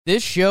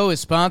This show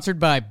is sponsored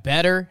by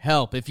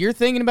BetterHelp. If you're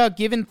thinking about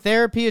giving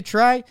therapy a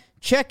try,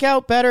 check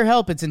out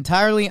BetterHelp. It's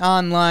entirely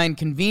online,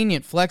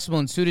 convenient, flexible,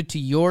 and suited to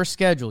your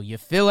schedule. You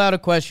fill out a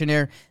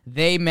questionnaire,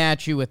 they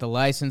match you with a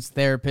licensed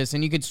therapist,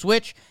 and you can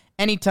switch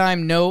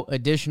anytime, no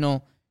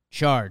additional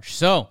charge.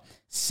 So,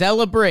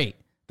 celebrate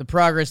the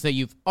progress that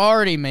you've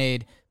already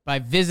made by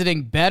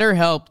visiting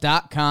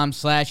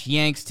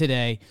BetterHelp.com/Yanks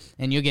today,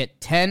 and you'll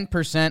get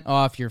 10%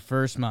 off your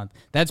first month.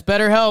 That's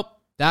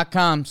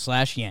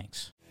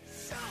BetterHelp.com/Yanks.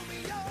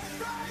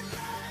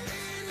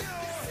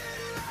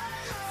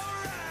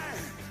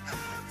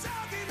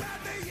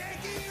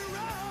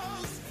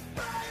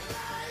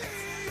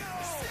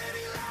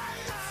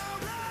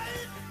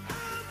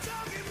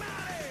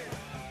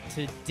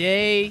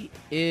 Today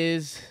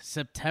is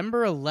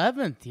September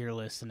 11th, you're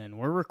listening.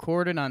 We're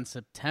recording on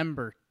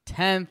September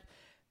 10th.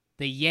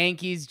 The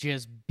Yankees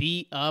just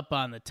beat up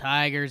on the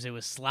Tigers. It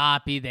was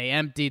sloppy. They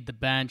emptied the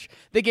bench.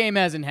 The game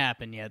hasn't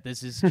happened yet.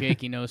 This is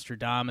Jakey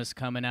Nostradamus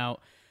coming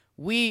out.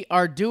 We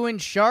are doing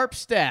sharp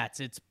stats.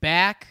 It's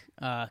back.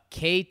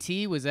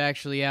 KT was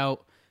actually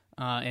out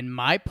in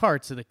my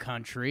parts of the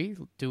country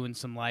doing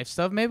some life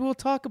stuff. Maybe we'll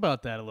talk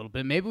about that a little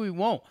bit. Maybe we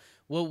won't.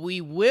 What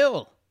we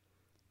will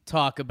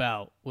talk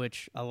about,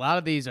 which a lot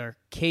of these are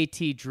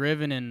KT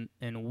driven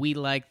and we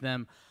like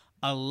them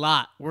a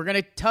lot. We're going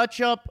to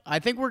touch up, I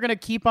think we're going to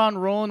keep on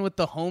rolling with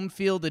the home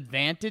field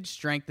advantage,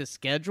 strength of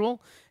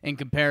schedule in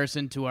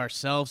comparison to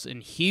ourselves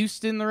in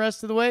Houston the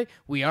rest of the way.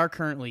 We are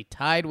currently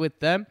tied with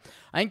them.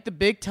 I think the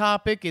big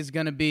topic is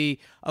going to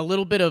be a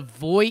little bit of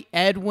Voit,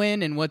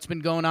 Edwin, and what's been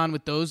going on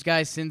with those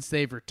guys since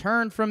they've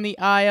returned from the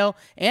IL.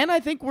 And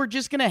I think we're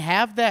just going to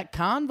have that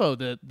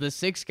convo, the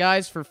 6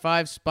 guys for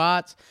 5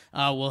 spots.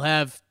 We'll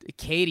have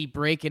Katie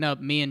breaking up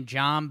me and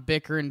John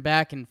bickering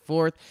back and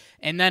forth.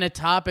 And then a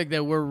topic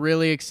that we're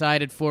really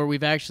excited for.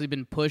 We've actually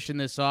been pushing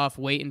this off,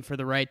 waiting for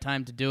the right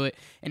time to do it.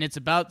 And it's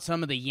about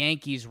some of the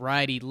Yankees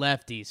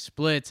righty-lefty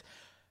splits.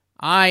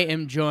 I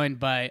am joined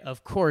by,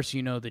 of course,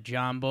 you know the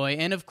John Boy,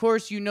 and of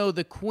course, you know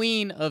the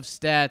queen of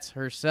stats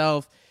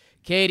herself,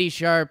 Katie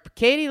Sharp.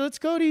 Katie, let's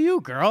go to you,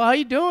 girl. How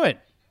you doing?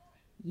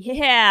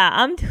 Yeah,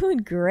 I'm doing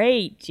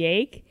great,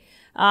 Jake.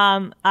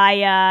 As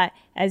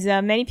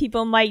many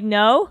people might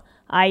know,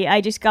 I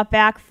just got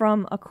back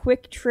from a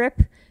quick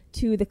trip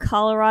to the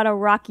Colorado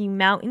Rocky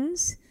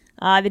Mountains,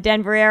 the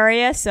Denver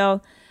area,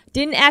 so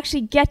didn't actually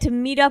get to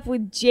meet up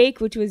with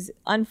Jake, which was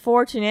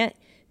unfortunate,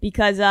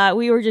 because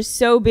we were just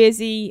so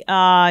busy,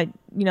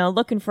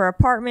 looking for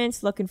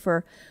apartments, looking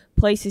for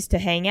places to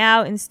hang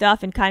out and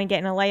stuff, and kind of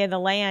getting a lay of the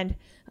land.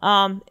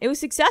 It was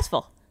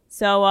successful.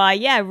 So,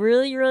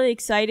 really, really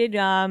excited.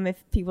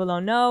 If people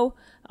don't know,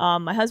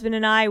 my husband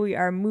and I, we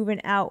are moving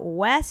out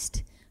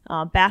west,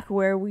 back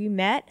where we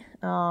met.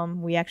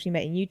 We actually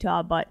met in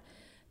Utah, but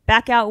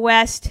back out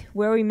west,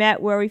 where we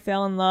met, where we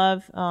fell in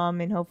love,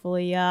 and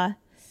hopefully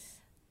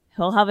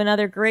he'll have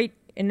another great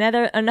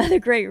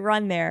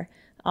run there.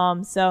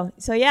 I'm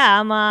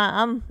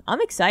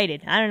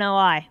excited. I don't know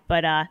why,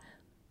 but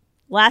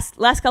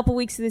last couple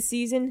weeks of the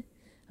season,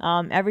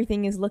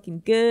 everything is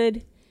looking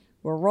good.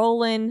 We're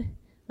rolling.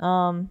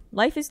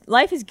 Life is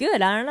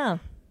good. I don't know.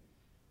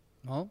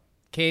 Well,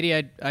 Katie,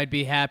 I'd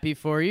be happy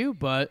for you,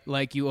 but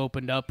like you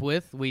opened up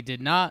with, we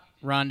did not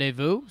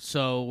rendezvous,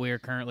 so we are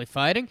currently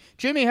fighting.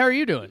 Jimmy, how are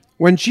you doing?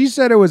 When she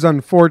said it was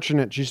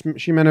unfortunate,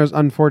 she meant it was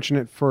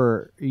unfortunate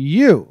for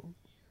you.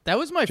 That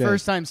was my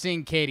first time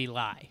seeing Katie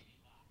lie.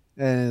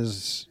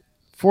 Is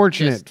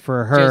fortunate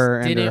for her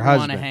and her husband. Didn't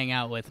want to hang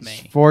out with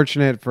me.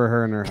 Fortunate for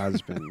her and her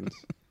husband.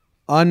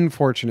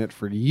 Unfortunate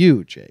for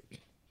you,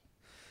 Jake.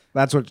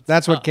 That's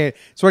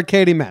what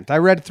Katie meant. I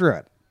read through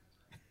it.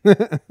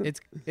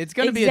 It's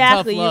going to be a tough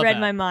love. Exactly, you read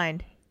my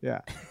mind.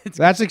 Yeah.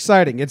 That's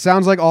exciting. It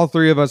sounds like all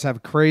 3 of us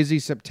have crazy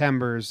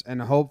Septembers,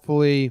 and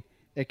hopefully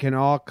it can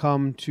all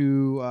come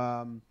to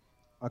a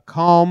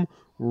calm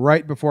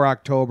right before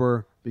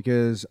October,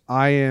 because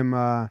I'm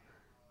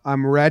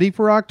ready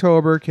for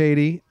October,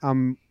 Katie.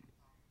 I'm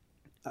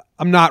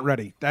not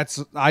ready.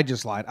 I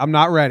just lied. I'm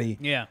not ready.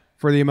 Yeah.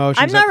 For the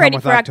emotions. I'm not ready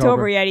for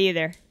October yet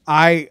either.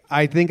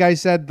 I think I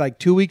said like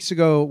 2 weeks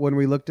ago when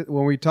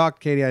we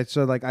talked, Katie, I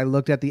said like I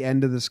looked at the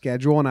end of the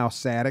schedule and how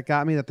sad it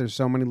got me that there's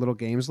so many little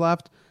games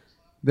left.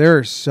 There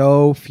are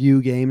so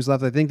few games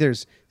left. I think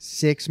there's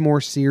 6 more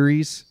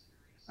series.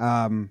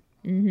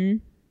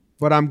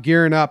 But I'm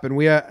gearing up, and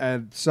we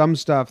had some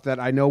stuff that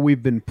I know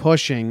we've been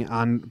pushing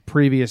on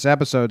previous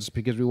episodes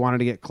because we wanted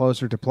to get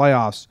closer to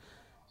playoffs.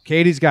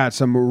 Katie's got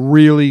some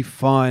really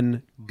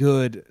fun,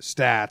 good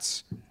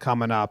stats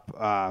coming up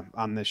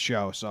on this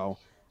show, so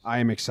I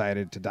am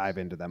excited to dive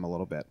into them a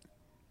little bit.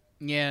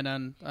 Yeah,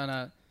 and on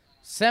a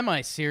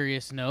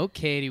semi-serious note,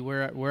 Katie,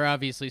 we're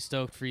obviously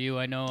stoked for you.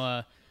 I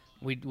know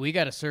we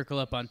got to circle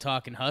up on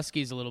Talking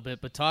Huskies a little bit,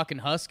 but Talking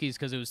Huskies,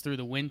 because it was through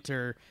the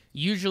winter,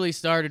 usually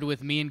started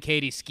with me and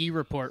Katie's ski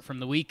report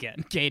from the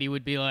weekend. Katie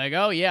would be like,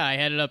 oh, yeah, I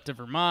headed up to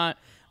Vermont.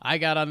 I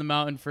got on the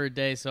mountain for a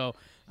day, so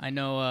I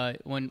know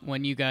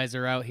when you guys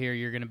are out here,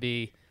 you're going to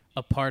be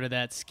a part of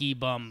that ski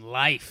bum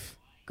life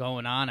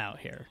going on out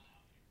here.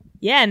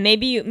 Yeah,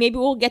 maybe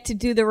we'll get to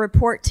do the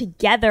report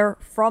together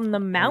from the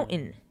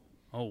mountain.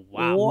 Oh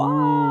wow!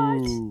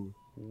 What? Ooh.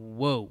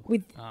 Whoa!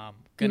 With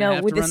Gonna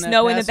have with to the run that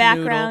snow in the past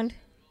Noodle. background.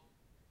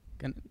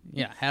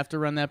 Have to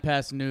run that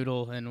past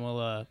Noodle, and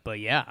we'll. But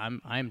yeah,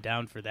 I'm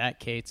down for that,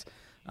 Kate.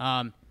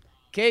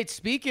 Kate,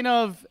 speaking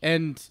of,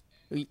 and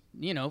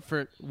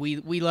for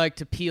we like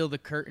to peel the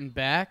curtain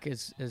back,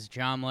 as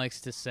John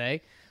likes to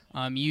say.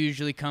 You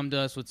usually come to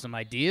us with some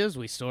ideas,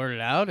 we sort it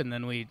out, and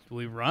then we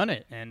run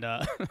it. And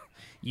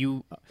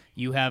you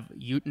have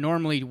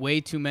normally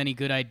way too many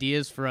good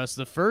ideas for us.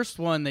 The first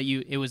one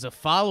it was a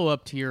follow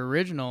up to your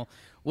original,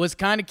 was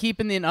kind of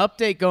keeping an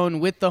update going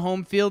with the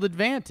home field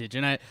advantage.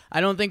 And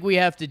I don't think we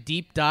have to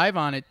deep dive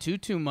on it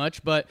too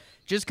much, but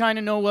just kind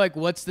of know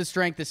what's the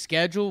strength of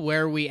schedule,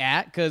 where are we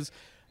at, because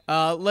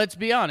let's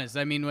be honest.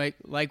 I mean,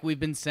 like we've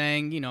been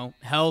saying,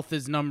 health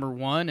is number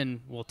one, and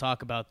we'll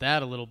talk about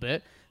that a little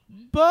bit.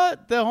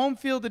 But the home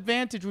field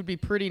advantage would be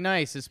pretty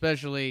nice,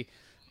 especially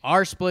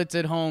our splits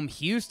at home.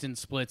 Houston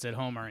splits at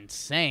home are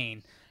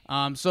insane.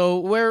 So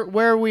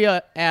where are we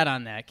at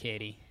on that,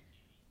 Katie?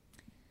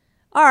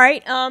 All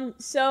right.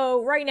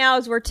 So right now,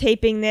 as we're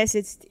taping this,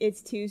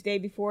 it's Tuesday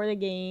before the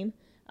game.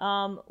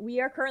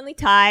 We are currently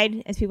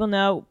tied. As people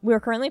know, we are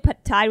currently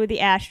tied with the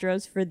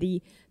Astros for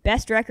the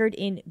best record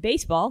in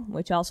baseball,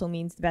 which also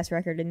means the best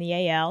record in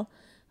the AL.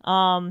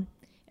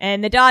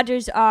 And the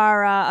Dodgers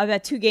are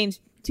about two games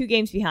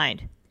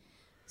behind.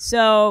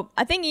 So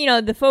I think,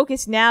 the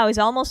focus now is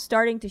almost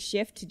starting to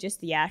shift to just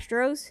the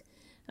Astros.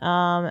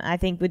 I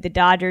think with the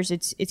Dodgers,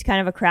 it's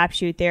kind of a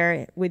crapshoot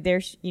there with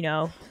their,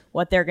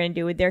 what they're going to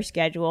do with their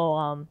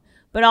schedule.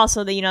 But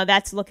also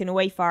that's looking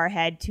way far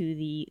ahead to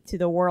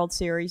the World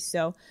Series.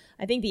 So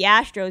I think the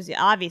Astros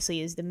obviously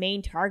is the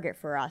main target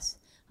for us.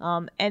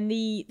 And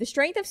the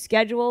strength of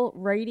schedule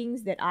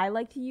ratings that I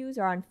like to use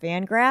are on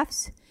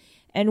Fangraphs.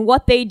 And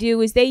what they do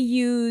is they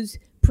use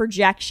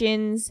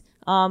projections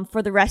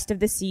for the rest of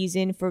the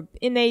season,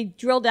 and they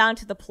drill down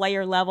to the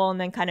player level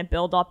and then kind of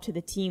build up to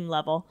the team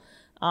level.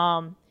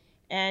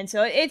 And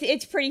so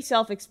it's pretty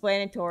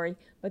self-explanatory.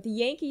 But the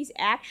Yankees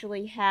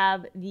actually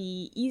have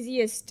the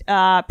easiest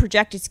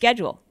projected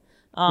schedule.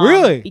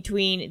 Really?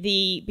 Between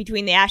the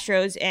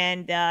Astros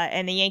and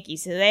the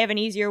Yankees. So they have an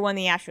easier one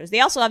than the Astros.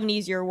 They also have an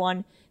easier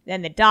one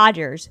than the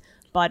Dodgers.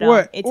 But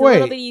it's a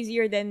little bit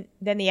easier than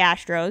the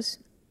Astros.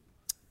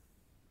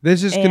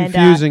 This is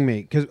confusing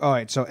me because, all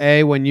right, so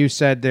when you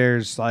said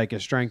there's like a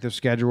strength of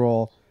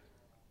schedule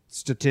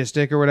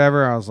statistic or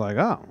whatever, I was like,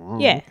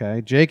 yeah, okay.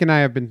 Jake and I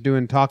have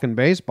been talking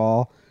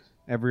baseball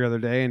every other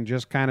day and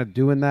just kind of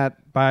doing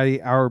that by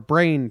our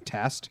brain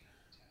test.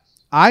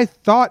 I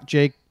thought,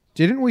 Jake,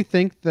 didn't we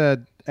think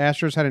the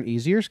Astros had an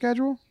easier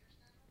schedule?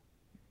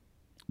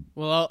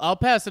 Well, I'll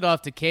pass it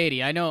off to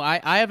Katie. I know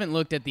I haven't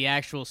looked at the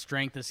actual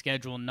strength of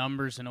schedule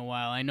numbers in a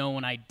while. I know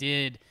when I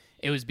did,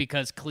 it was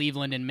because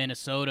Cleveland and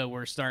Minnesota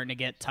were starting to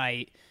get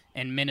tight,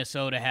 and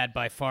Minnesota had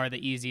by far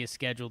the easiest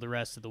schedule the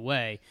rest of the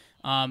way.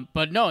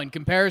 But no, in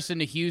comparison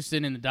to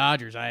Houston and the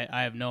Dodgers, I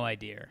have no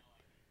idea.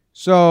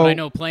 So but I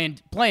know playing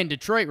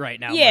Detroit right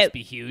now must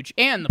be huge,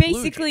 and the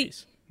Blue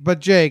Jays. But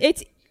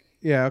Jake,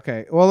 yeah,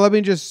 okay. Well,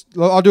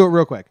 I'll do it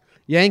real quick.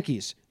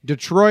 Yankees,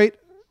 Detroit,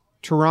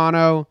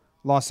 Toronto,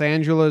 Los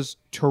Angeles,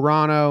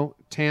 Toronto,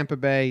 Tampa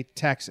Bay,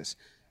 Texas.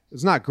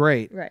 It's not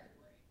great, right?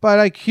 But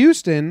like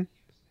Houston,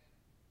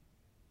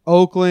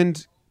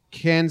 Oakland,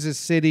 Kansas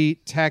City,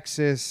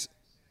 Texas,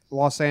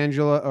 Los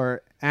Angeles,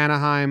 or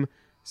Anaheim,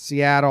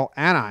 Seattle,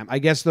 Anaheim. I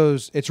guess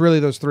it's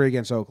really those three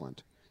against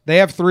Oakland. They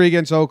have 3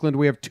 against Oakland.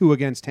 We have 2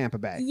 against Tampa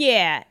Bay.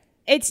 Yeah,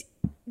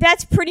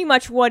 that's pretty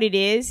much what it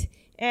is.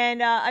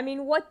 And I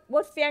mean, what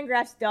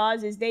Fangraphs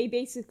does is they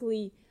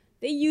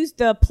use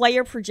the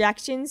player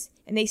projections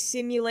and they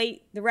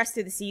simulate the rest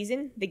of the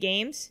season, the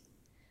games.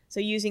 So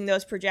using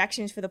those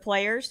projections for the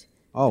players,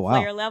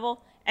 player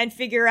level, and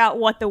figure out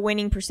what the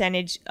winning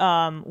percentage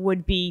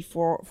would be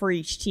for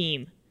each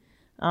team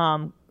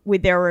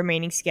with their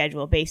remaining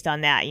schedule based on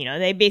that.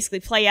 They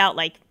basically play out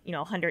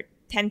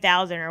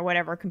 110,000 or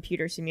whatever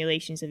computer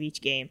simulations of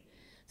each game.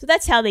 So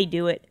that's how they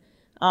do it.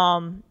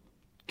 Can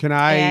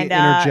I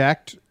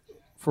interject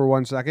for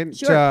 1 second?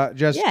 Sure.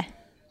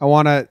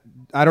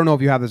 I don't know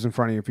if you have this in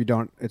front of you. If you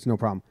don't, it's no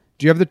problem.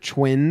 Do you have the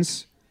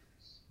Twins?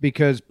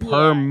 Because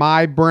per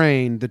my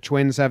brain, the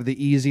Twins have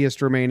the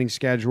easiest remaining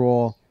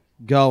schedule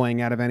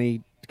going out of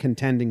any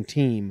contending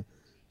team.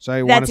 So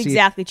I want to see. That's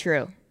exactly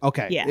true.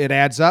 Okay. Yeah. It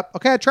adds up.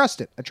 Okay, I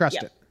trust it.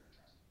 it.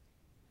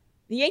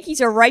 The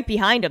Yankees are right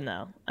behind them,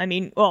 though. I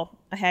mean,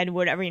 ahead,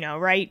 whatever,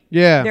 right?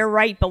 Yeah. They're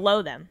right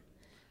below them.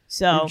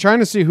 So I'm trying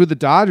to see who the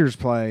Dodgers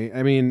play.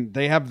 I mean,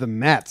 they have the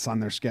Mets on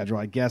their schedule.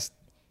 I guess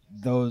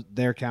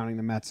they're counting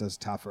the Mets as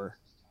tougher.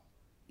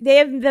 They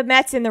have the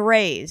Mets and the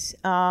Rays.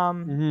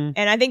 And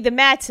I think the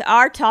Mets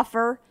are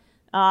tougher.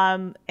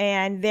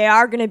 And they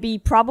are going to be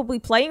probably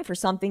playing for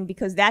something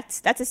because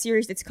that's a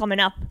series that's coming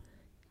up.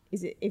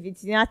 If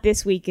it's not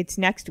this week, it's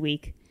next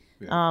week.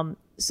 Yeah.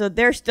 So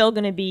they're still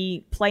going to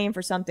be playing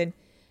for something.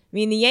 I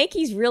mean, the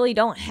Yankees really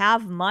don't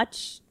have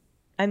much.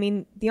 I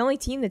mean, the only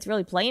team that's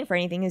really playing for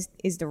anything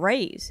is the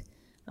Rays.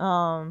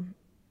 And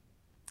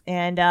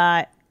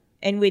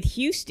with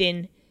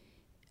Houston,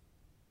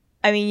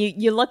 I mean,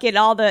 you look at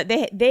all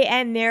they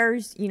end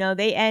theirs.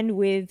 They end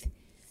with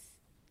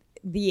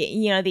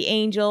the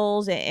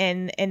Angels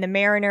and the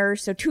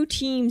Mariners. So two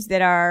teams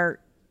that are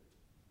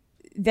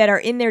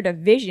in their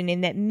division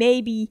and that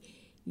maybe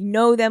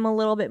know them a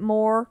little bit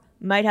more,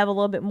 might have a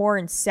little bit more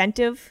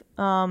incentive,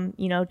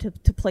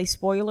 to play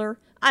spoiler.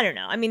 I don't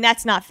know. I mean,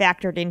 that's not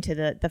factored into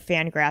the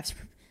Fangraphs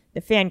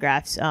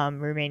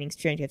remaining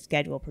strength of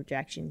schedule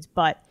projections,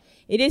 but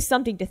it is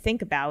something to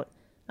think about.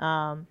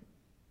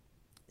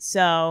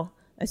 So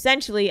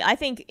essentially, I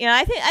think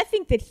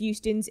that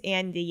Houston's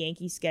and the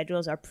Yankees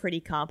schedules are pretty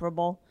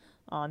comparable.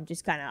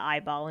 Just kind of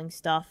eyeballing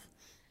stuff.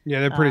 Yeah,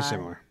 they're pretty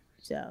similar.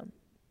 So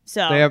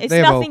they it's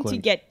have nothing to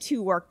Oakland. get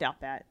too worked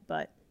up at,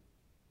 but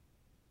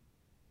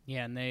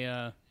Yeah,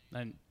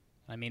 and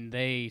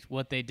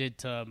what they did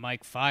to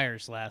Mike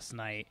Fiers last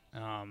night.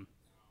 I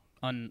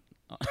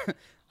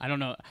don't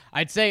know.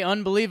 I'd say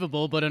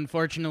unbelievable, but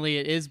unfortunately,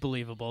 it is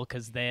believable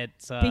because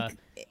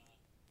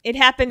it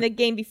happened the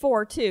game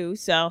before too.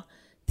 So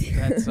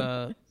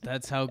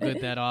that's how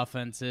good that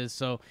offense is.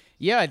 So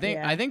yeah,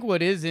 I think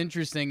what is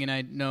interesting, and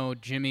I know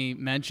Jimmy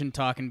mentioned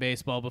talking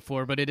baseball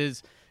before, but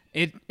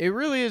it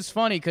really is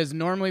funny because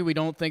normally we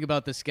don't think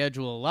about the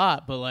schedule a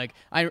lot, but like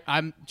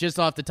I'm just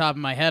off the top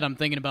of my head, I'm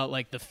thinking about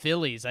like the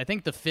Phillies. I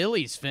think the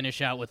Phillies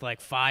finish out with like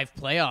 5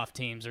 playoff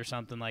teams or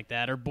something like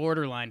that, or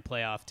borderline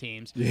playoff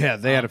teams. Yeah,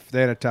 they had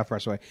a tough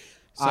rest away.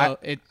 So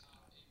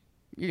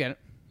you get it.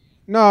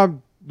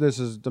 No,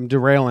 I'm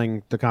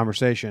derailing the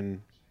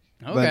conversation.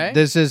 Okay. But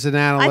this is an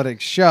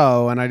analytics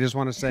show, and I just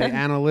want to say,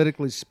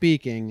 analytically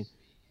speaking,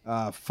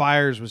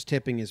 Fiers was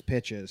tipping his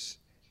pitches.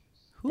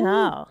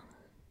 Oh.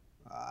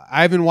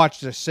 I haven't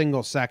watched a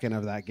single second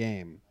of that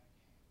game,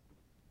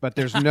 but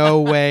there's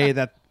no way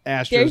that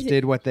Astros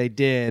did what they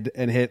did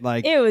and hit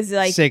it was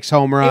like 6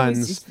 home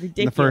runs in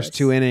in the first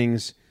 2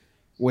 innings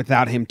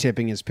without him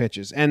tipping his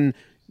pitches. And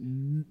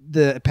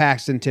the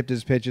Paxton tipped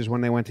his pitches when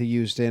they went to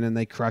Houston, and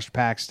they crushed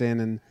Paxton,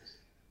 and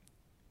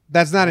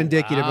that's not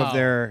indicative of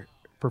their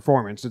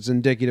performance. It's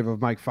indicative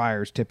of Mike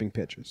Fiers tipping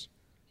pitches.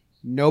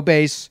 No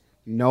base,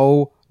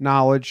 no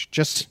knowledge,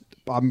 just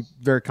I'm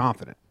very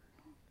confident.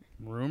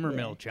 Rumor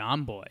mill,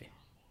 John Boy.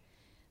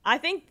 I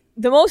think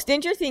the most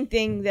interesting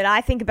thing that I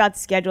think about the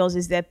schedules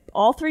is that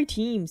all 3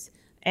 teams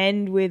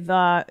end with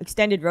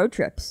extended road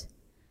trips.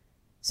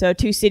 So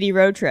 2 city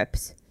road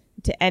trips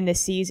to end the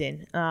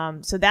season.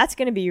 So that's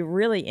going to be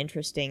really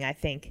interesting, I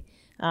think.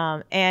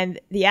 And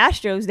the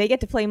Astros, they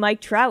get to play Mike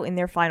Trout in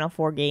their final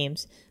 4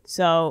 games.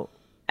 So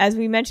as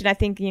we mentioned, I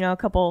think, a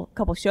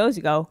couple shows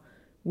ago,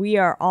 we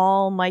are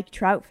all Mike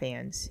Trout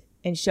fans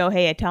and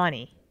Shohei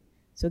Ohtani.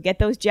 So get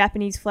those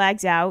Japanese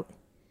flags out,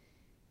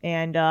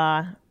 and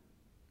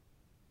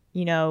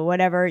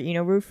whatever,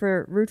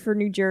 root for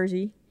New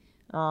Jersey.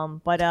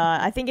 But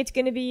I think it's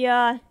gonna be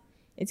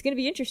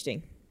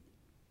interesting.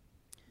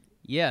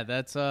 Yeah,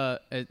 that's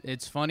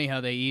it's funny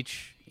how they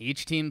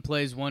each team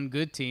plays one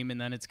good team, and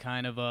then it's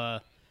kind of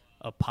a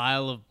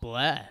pile of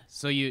bleh.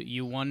 So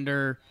you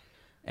wonder,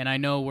 and I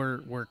know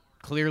we're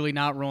clearly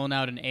not rolling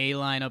out an A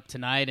lineup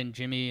tonight, and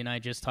Jimmy and I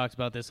just talked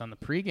about this on the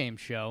pregame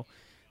show.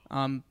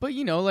 But,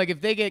 like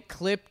if they get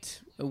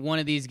clipped one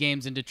of these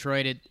games in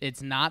Detroit,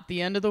 it's not the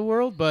end of the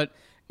world, but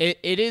it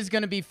is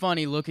going to be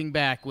funny looking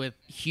back with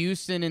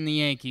Houston and the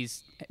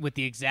Yankees with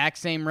the exact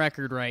same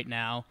record right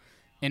now,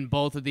 and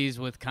both of these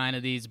with kind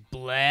of these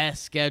bleh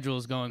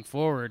schedules going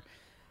forward.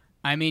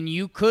 I mean,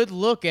 you could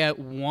look at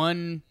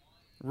one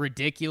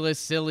ridiculous,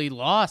 silly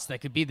loss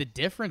that could be the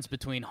difference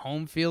between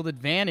home field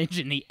advantage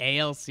and the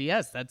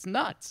ALCS. That's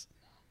nuts.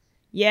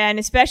 Yeah, and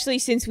especially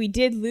since we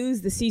did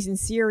lose the season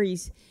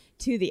series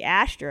to the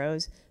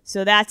Astros,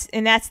 so that's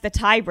the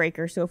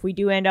tiebreaker. So if we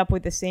do end up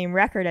with the same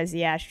record as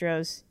the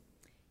Astros,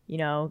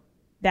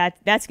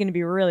 that's going to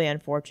be really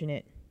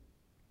unfortunate.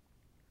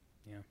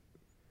 Yeah.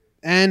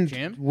 And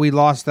Jim? We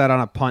lost that on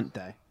a punt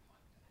day.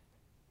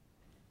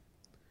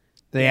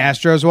 The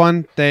Astros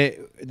won.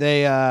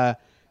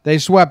 They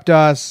swept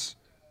us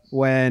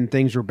when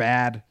things were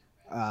bad,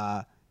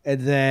 and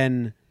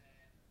then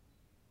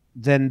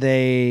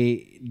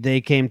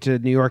they came to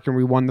New York and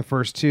we won the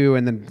first 2,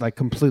 and then like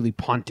completely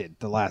punted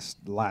the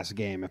last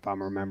game, if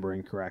I'm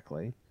remembering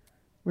correctly,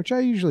 which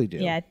I usually do.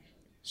 Yeah.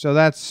 So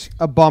that's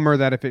a bummer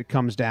that if it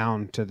comes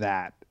down to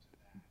that,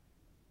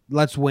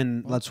 let's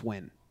win.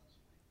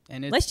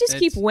 And let's just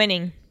keep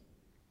winning.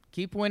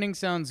 Keep winning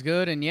sounds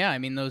good. And yeah, I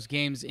mean, those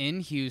games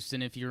in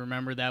Houston, if you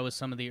remember, that was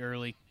some of the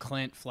early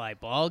Clint fly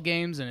ball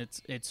games. And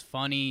it's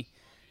funny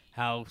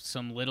how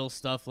some little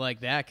stuff like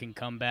that can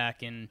come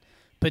back and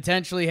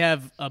potentially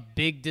have a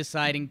big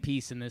deciding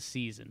piece in this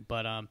season.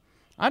 But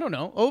I don't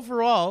know.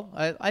 Overall,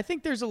 I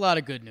think there's a lot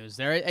of good news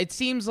there. It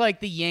seems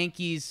like the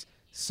Yankees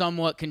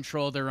somewhat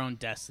control their own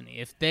destiny.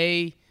 If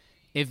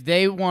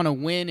they want to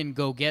win and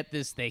go get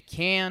this, they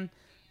can.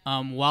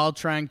 While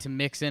trying to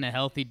mix in a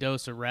healthy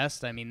dose of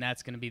rest. I mean,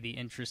 that's going to be the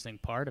interesting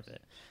part of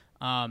it.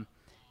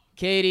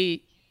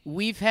 Katie,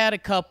 we've had a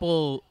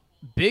couple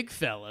big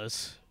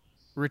fellas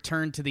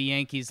returned to the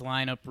Yankees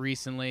lineup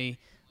recently.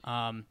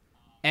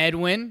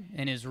 Edwin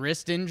and his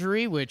wrist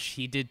injury, which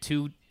he did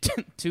two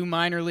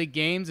minor league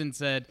games and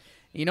said,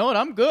 you know what,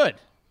 I'm good.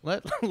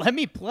 Let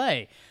me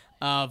play.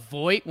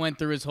 Voit went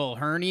through his whole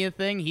hernia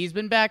thing. He's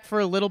been back for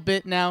a little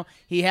bit now.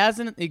 He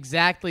hasn't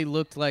exactly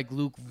looked like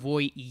Luke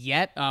Voit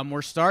yet.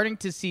 We're starting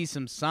to see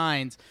some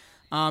signs.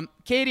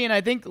 Katie, and I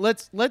think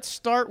let's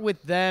start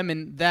with them,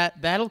 and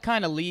that'll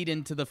kind of lead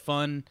into the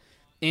fun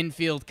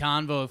infield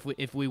convo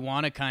if we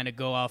want to kind of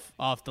go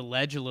off the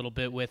ledge a little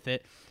bit with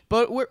it.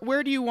 But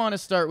where do you want to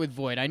start with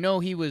Voit? I know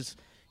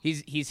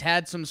he's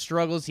had some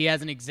struggles. He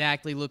hasn't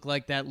exactly looked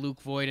like that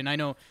Luke Voit, and I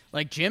know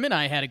like Jim and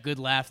I had a good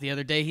laugh the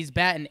other day. He's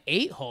batting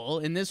 8-hole,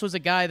 and this was a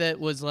guy that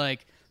was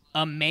like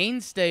a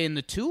mainstay in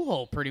the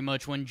 2-hole pretty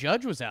much when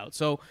Judge was out.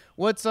 So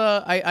what's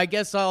I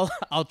guess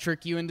I'll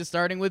trick you into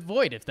starting with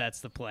Voit if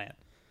that's the plan.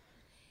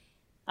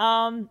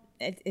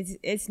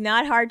 It's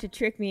not hard to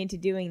trick me into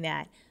doing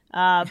that.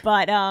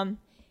 But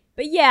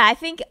yeah, I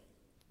think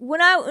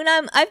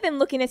I've been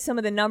looking at some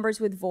of the numbers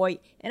with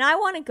Voit, and I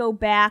want to go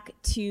back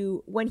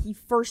to when he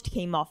first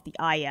came off the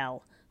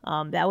IL.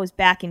 That was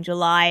back in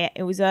July.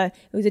 It was a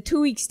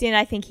 2-week stint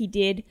I think he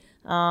did.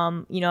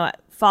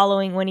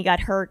 Following when he got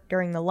hurt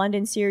during the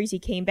London series, he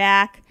came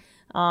back.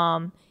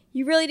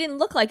 He really didn't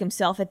look like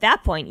himself at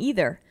that point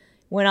either.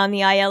 Went on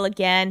the IL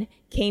again,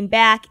 came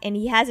back, and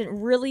he hasn't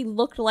really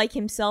looked like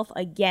himself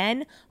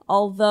again,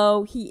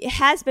 although he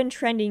has been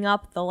trending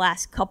up the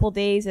last couple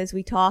days as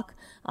we talk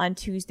on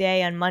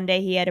Tuesday. On Monday,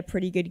 he had a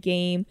pretty good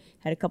game,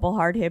 had a couple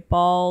hard hit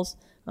balls,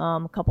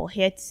 a couple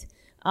hits.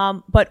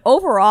 But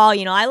overall,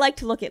 I like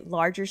to look at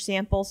larger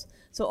samples.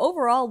 So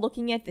overall,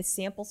 looking at the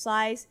sample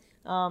size,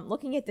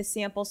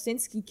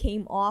 since he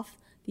came off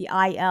the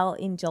IL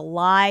in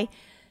July,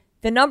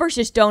 the numbers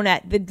just don't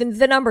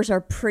the numbers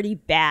are pretty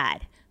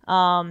bad.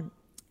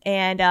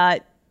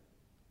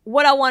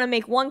 What I want to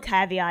make one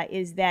caveat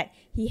is that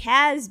he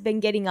has been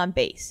getting on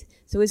base.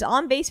 So his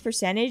on-base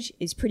percentage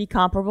is pretty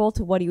comparable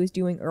to what he was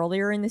doing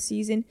earlier in the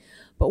season.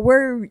 But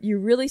where you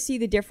really see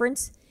the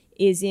difference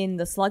is in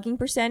the slugging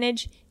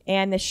percentage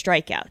and the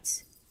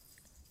strikeouts.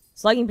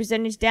 Slugging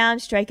percentage down,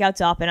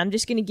 strikeouts up. And I'm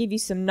just going to give you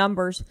some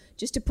numbers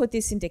just to put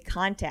this into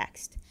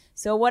context.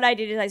 So what I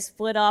did is I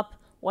split up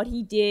what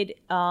he did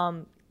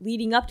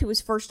leading up to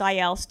his first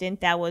IL stint.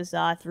 That was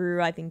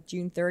through, I think,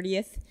 June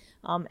 30th.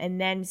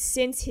 And then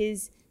since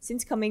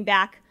coming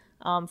back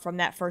from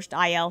that first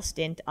IL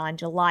stint on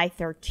July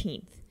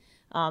 13th.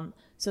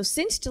 So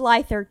since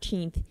July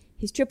 13th,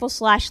 his triple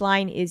slash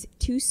line is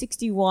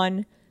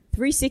 261,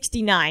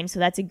 369, so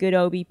that's a good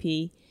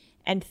OBP,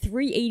 and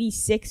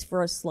 386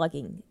 for a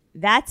slugging.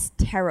 That's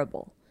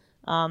terrible.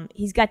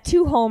 He's got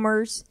 2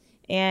 homers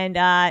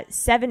and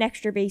 7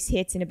 extra base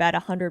hits and about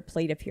 100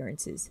 plate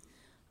appearances.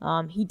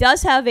 He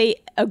does have a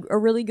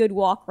really good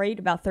walk rate,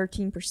 about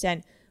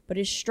 13%, but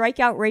his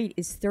strikeout rate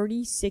is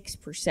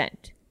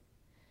 36%.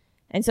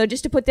 And so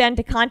just to put that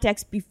into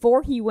context,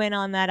 before he went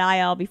on that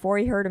IL, before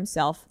he hurt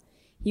himself,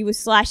 he was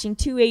slashing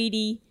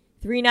 280,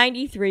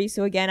 393,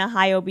 so again, a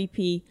high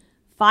OBP,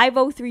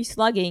 503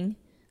 slugging,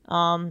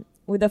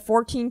 with a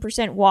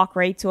 14% walk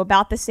rate, so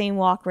about the same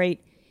walk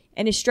rate,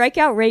 and his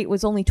strikeout rate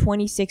was only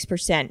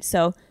 26%.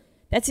 So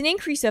that's an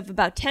increase of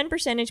about 10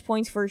 percentage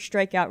points for his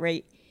strikeout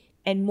rate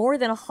and more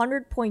than a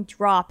 100-point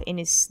drop in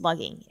his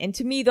slugging. And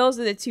to me, those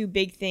are the 2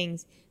 big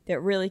things that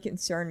really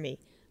concern me.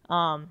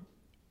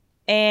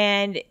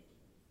 And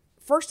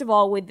first of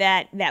all, with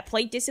that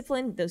plate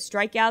discipline, those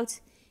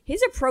strikeouts,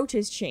 his approach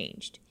has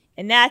changed.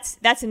 And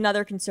that's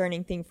another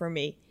concerning thing for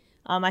me.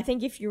 I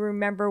think if you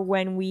remember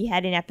when we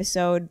had an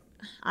episode,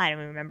 I don't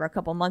remember, a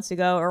couple months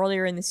ago,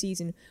 earlier in the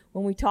season,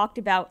 when we talked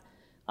about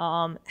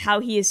how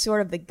he is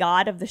sort of the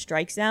god of the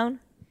strike zone.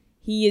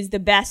 He is the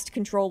best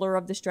controller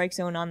of the strike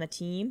zone on the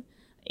team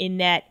in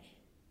that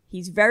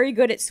he's very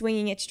good at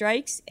swinging at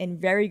strikes and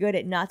very good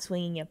at not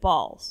swinging at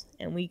balls.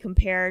 And we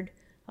compared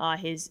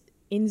his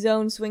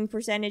in-zone swing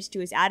percentage to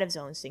his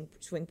out-of-zone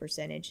swing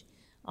percentage,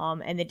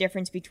 and the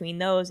difference between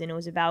those, and it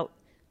was about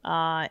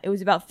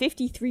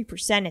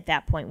 53% at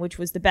that point, which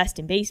was the best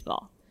in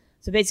baseball.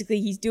 So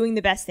basically, he's doing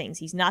the best things.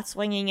 He's not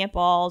swinging at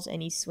balls,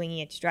 and he's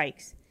swinging at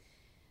strikes.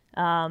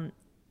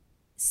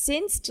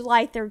 Since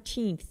July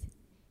 13th,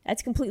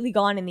 that's completely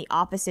gone in the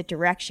opposite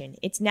direction.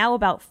 It's now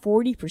about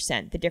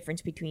 40%, the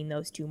difference between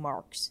those 2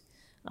 marks,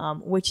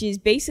 which is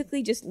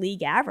basically just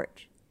league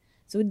average.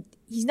 So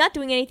he's not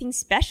doing anything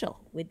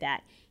special with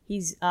that.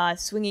 He's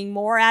swinging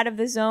more out of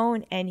the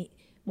zone, and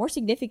more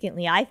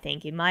significantly, I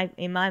think, in my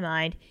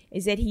mind,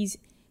 is that he's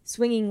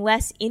swinging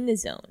less in the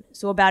zone.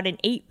 So about an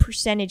 8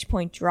 percentage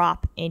point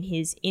drop in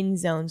his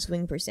in-zone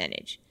swing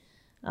percentage.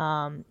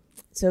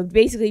 So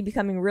basically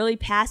becoming really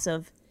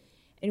passive.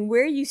 And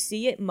where you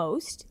see it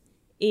most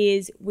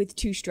is with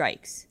 2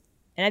 strikes.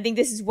 And I think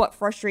this is what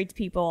frustrates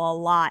people a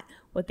lot,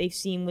 what they've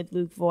seen with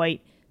Luke Voit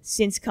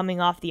since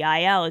coming off the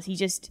IL, is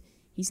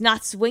he's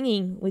not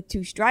swinging with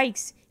 2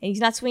 strikes, and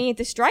he's not swinging at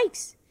the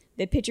strikes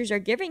that pitchers are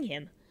giving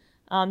him.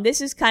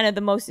 This is kind of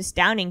the most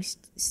astounding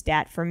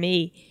stat for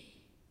me.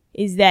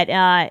 is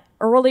that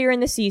earlier in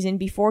the season,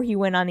 before he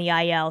went on the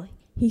IL,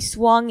 he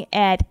swung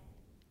at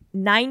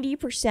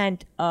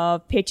 90%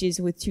 of pitches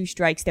with 2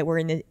 strikes that were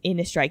in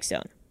the strike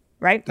zone.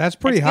 Right? That's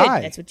pretty good.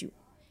 high.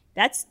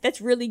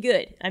 That's really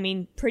good. I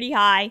mean, pretty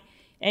high.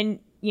 And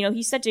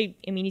he's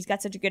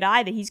got such a good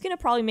eye that he's going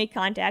to probably make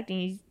contact, and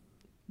he's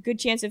good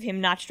chance of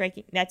him not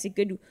striking. That's a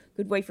good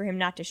way for him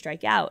not to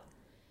strike out.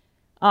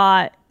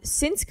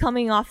 Since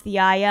coming off the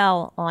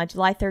IL on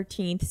July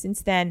 13th,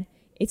 since then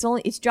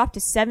it's dropped to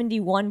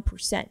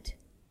 71%.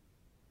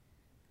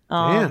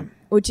 Damn.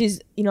 Which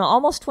is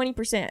almost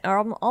 20%,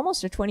 or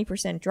almost a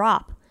 20%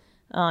 drop,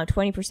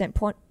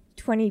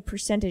 20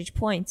 percentage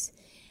points,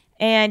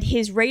 and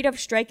his rate of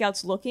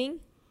strikeouts looking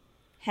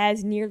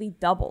has nearly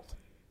doubled,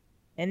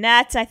 and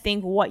that's, I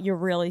think, what you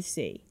really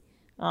see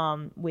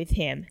with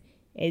him,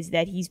 is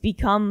that he's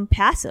become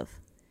passive,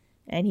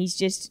 and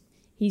he's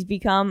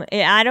become,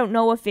 I don't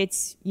know if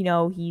it's,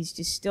 he's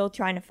just still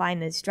trying to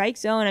find the strike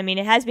zone. I mean,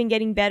 it has been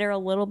getting better a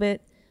little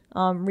bit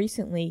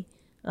recently,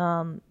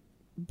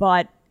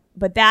 but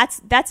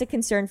that's a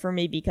concern for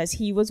me, because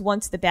he was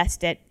once the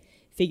best at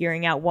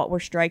figuring out what were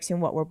strikes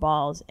and what were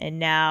balls, and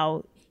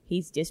now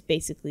he's just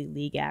basically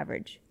league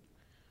average.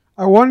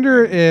 I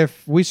wonder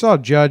if we saw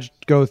Judge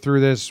go through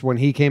this when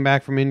he came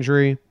back from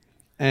injury,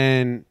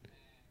 and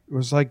it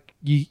was like,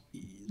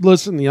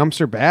 listen, the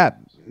umps are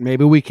bad.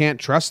 Maybe we can't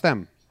trust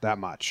them that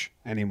much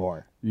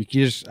anymore.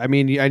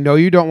 I know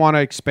you don't want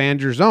to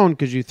expand your zone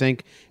because you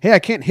think, hey, I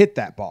can't hit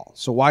that ball,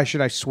 so why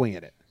should I swing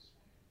at it?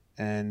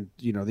 And,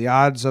 the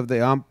odds of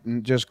the ump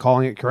just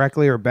calling it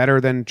correctly are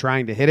better than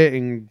trying to hit it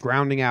and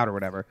grounding out or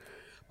whatever.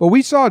 But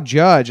we saw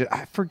Judge,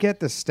 I forget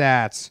the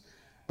stats,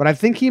 but I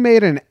think he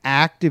made an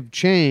active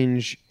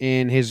change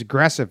in his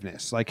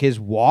aggressiveness. Like his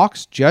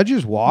walks,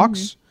 Judge's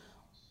walks,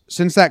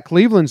 since that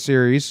Cleveland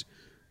series,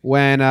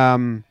 when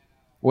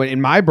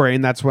in my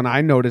brain, that's when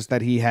I noticed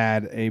that he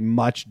had a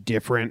much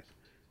different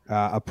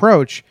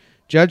approach.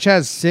 Judge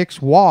has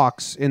 6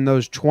 walks in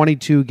those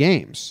 22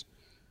 games.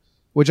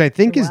 Which I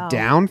think is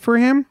down for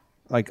him,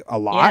 like a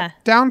lot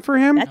down for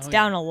him. That's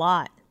down a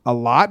lot. A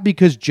lot,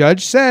 because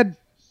Judge said,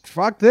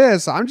 fuck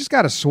this, I'm just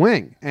got to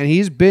swing. And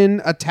he's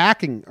been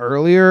attacking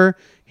earlier.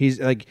 He's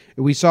like,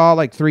 we saw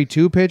like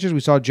 3-2 pitches.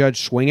 We saw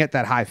Judge swing at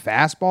that high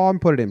fastball and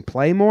put it in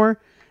play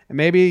more. And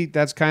maybe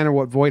that's kind of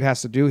what Voit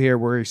has to do here,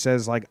 where he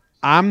says, like,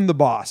 I'm the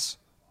boss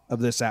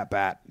of this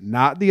at-bat,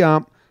 not the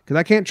ump, because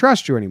I can't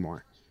trust you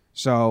anymore.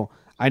 So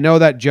I know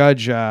that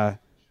Judge...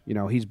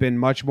 he's been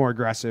much more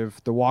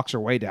aggressive. The walks are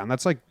way down.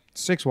 That's like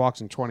 6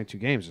 walks in 22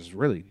 games is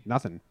really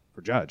nothing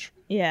for Judge.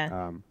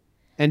 Yeah.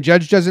 And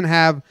Judge doesn't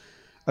have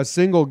a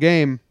single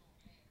game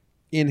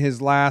in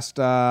his last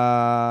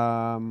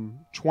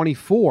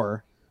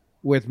 24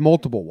 with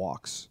multiple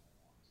walks.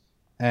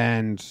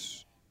 And,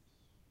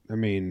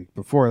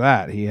 before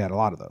that, he had a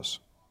lot of those.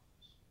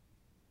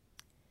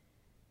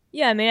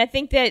 Yeah, I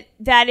think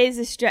that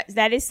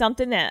is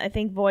something that I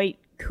think Voit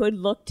could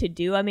look to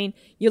do.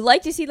 You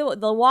like to see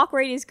the walk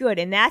rate is good,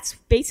 and that's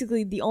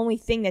basically the only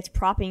thing that's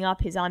propping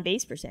up his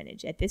on-base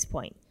percentage at this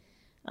point.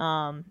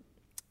 And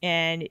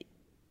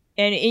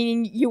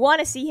you want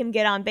to see him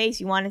get on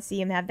base. You want to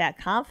see him have that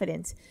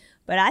confidence.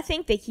 But I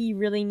think that he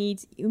really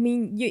needs. You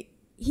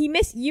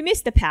miss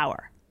the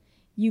power.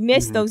 You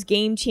miss those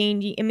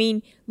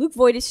game-changing. Luke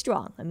Voit is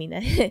strong.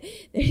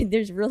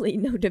 There's really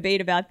no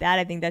debate about that.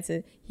 I think that's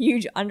a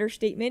huge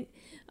understatement.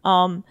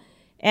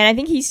 And I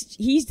think he's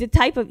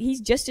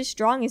just as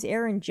strong as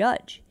Aaron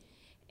Judge.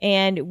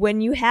 And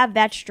when you have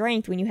that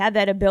strength, when you have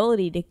that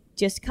ability to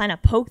just kind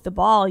of poke the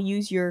ball,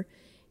 use your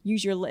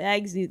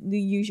legs,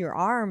 use your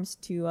arms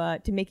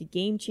to make a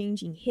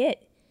game-changing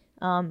hit,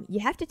 you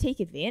have to take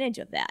advantage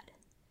of that.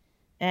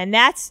 And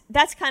that's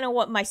kind of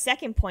what my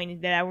second point is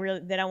that I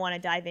want to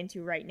dive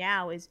into right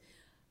now, is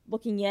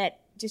looking at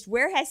just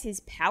where has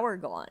his power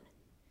gone.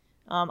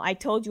 I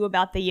told you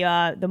about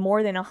the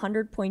more than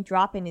 100-point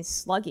drop in his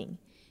slugging.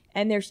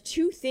 And there's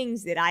 2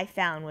 things that I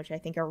found which I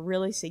think are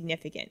really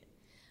significant.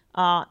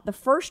 The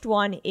first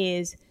one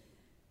is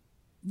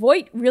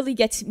Voit really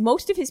gets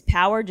most of his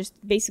power,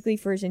 just basically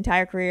for his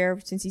entire career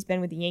since he's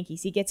been with the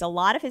Yankees. He gets a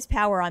lot of his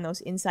power on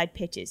those inside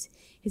pitches.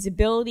 His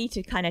ability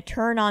to kind of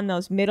turn on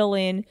those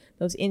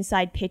those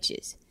inside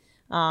pitches.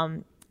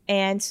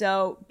 And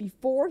so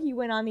before he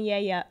went on the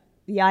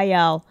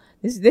IL,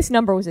 this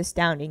number was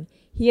astounding.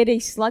 He had a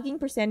slugging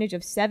percentage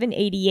of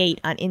 .788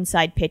 on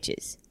inside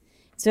pitches.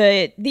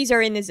 So these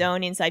are in the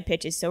zone inside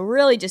pitches. So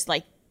really just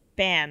like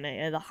bam,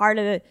 the heart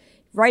of the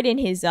right in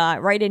his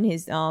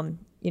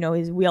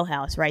his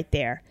wheelhouse right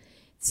there.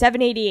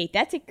 .788.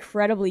 That's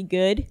incredibly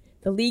good.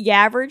 The league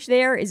average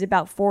there is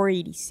about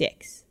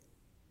 .486.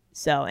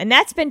 So, and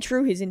that's been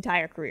true his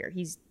entire career.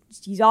 He's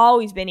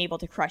always been able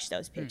to crush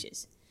those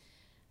pitches.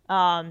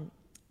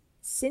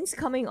 Since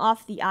coming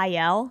off the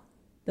IL,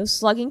 those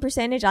slugging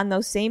percentage on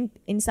those same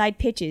inside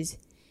pitches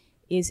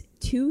is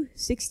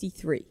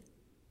 .263.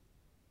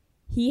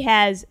 He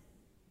has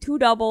 2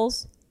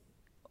 doubles,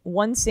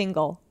 1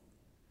 single,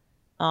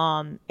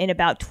 and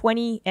about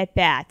 20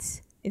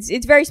 at-bats.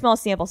 It's very small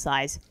sample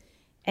size,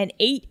 and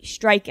 8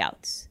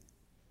 strikeouts.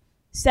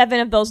 7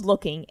 of those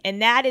looking,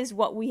 and that is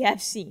what we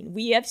have seen.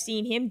 We have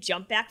seen him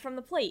jump back from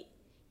the plate,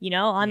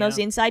 on those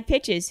inside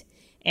pitches,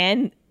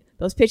 and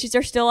those pitches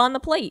are still on the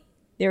plate.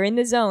 They're in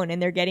the zone,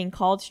 and they're getting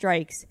called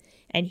strikes,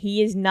 and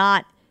he is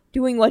not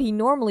doing what he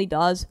normally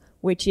does,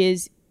 which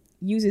is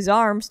use his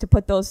arms to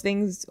put those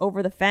things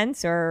over the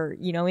fence or,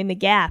 in the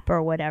gap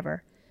or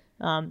whatever.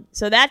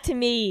 So that to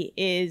me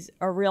is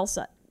a real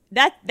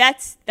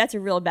that's a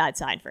real bad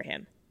sign for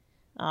him.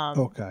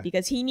 Okay.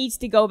 Because he needs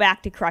to go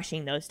back to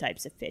crushing those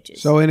types of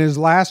pitches. So in his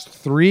last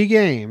 3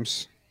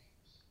 games,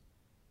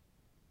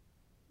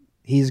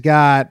 he's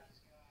got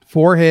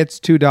 4 hits,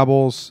 2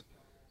 doubles,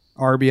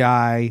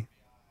 RBI,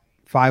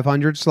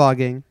 500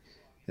 slugging.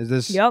 Is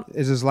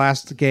his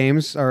last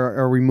games?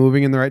 Are we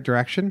moving in the right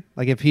direction?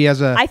 Like if he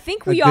has I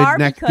think we are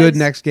good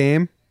next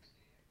game.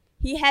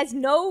 He has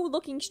no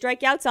looking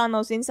strikeouts on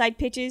those inside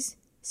pitches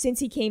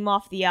since he came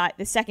off the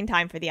second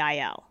time for the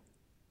IL.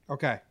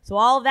 Okay. So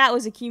all of that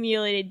was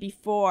accumulated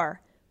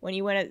before when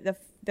he went at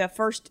the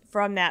first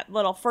from that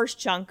little first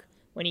chunk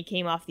when he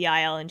came off the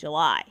IL in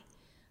July.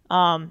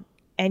 And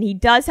he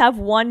does have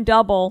 1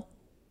 double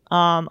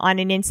on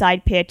an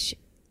inside pitch.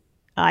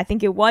 I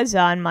think it was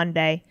on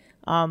Monday.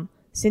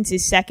 Since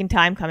his second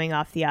time coming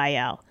off the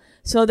IL.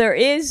 So there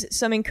is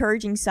some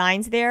encouraging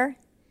signs there,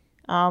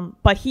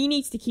 but he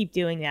needs to keep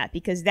doing that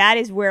because that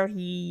is where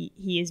he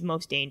is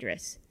most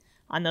dangerous,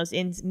 on those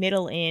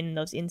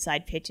those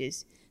inside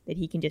pitches that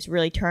he can just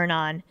really turn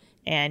on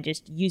and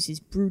just use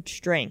his brute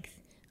strength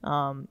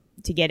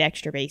to get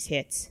extra base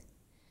hits.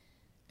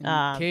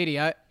 Katie,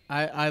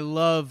 I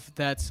love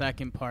that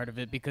second part of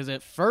it because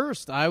at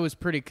first I was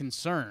pretty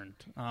concerned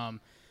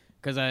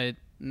because I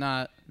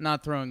not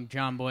throwing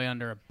John Boy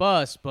under a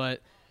bus,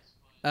 but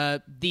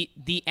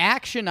the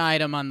action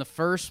item on the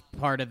first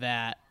part of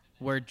that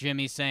where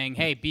Jimmy's saying,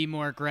 hey, be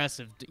more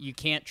aggressive. You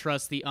can't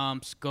trust the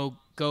umps. Go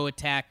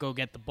attack, go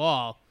get the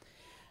ball.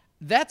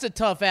 That's a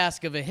tough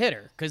ask of a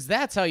hitter because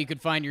that's how you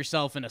could find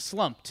yourself in a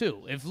slump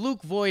too. If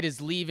Luke Voit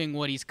is leaving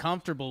what he's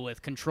comfortable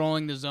with,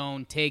 controlling the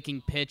zone,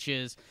 taking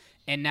pitches,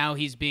 and now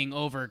he's being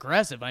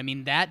over-aggressive, I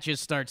mean, that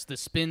just starts the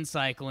spin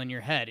cycle in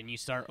your head, and you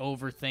start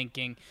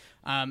overthinking.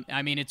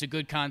 I mean, it's a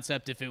good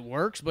concept if it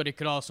works, but it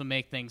could also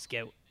make things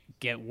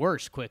get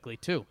worse quickly,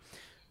 too.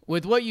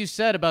 With what you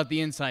said about the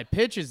inside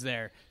pitches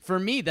there, for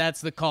me,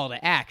 that's the call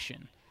to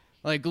action.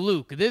 Like,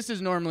 Luke, this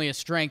is normally a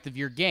strength of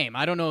your game.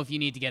 I don't know if you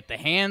need to get the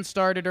hand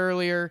started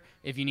earlier,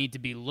 if you need to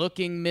be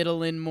looking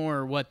middle in more,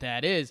 or what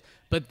that is,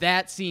 but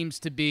that seems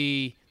to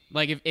be...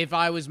 Like, if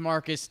I was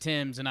Marcus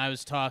Timms and I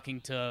was talking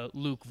to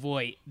Luke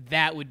Voit,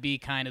 that would be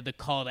kind of the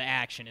call to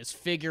action, is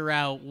figure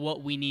out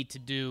what we need to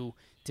do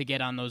to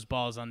get on those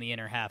balls on the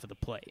inner half of the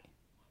plate.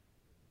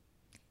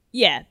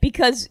 Yeah,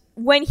 because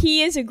when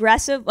he is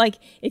aggressive, like,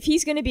 if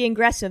he's going to be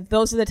aggressive,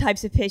 those are the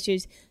types of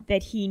pitches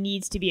that he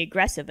needs to be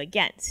aggressive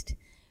against.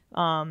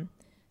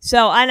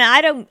 So, and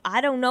I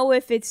don't know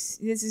if this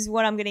is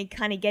what I'm going to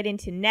kind of get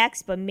into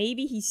next, but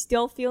maybe he's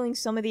still feeling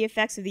some of the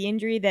effects of the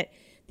injury that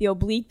the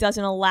oblique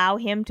doesn't allow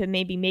him to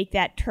maybe make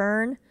that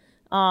turn.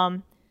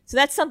 So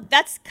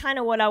that's kind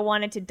of what I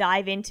wanted to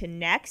dive into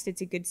next.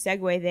 It's a good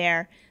segue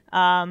there.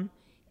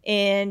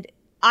 And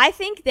I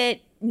think that,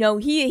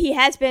 he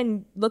has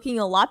been looking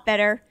a lot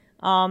better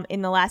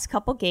in the last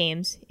couple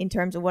games in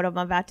terms of what I'm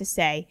about to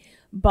say.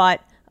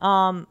 But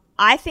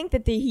I think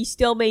that he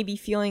still may be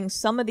feeling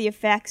some of the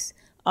effects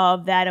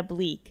of that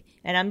oblique.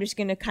 And I'm just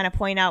going to kind of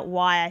point out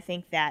why I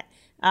think that.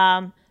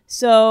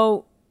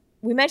 So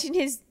we mentioned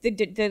the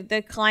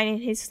decline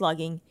in his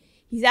slugging.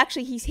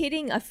 He's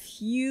hitting a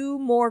few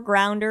more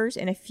grounders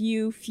and a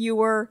few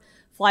fewer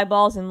fly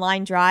balls and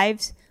line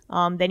drives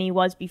than he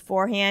was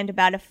beforehand.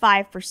 About a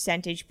 5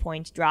 percentage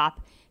point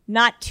drop.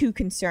 Not too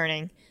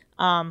concerning.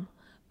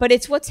 But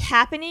it's what's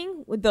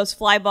happening with those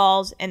fly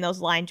balls and those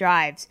line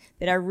drives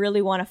that I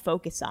really want to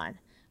focus on.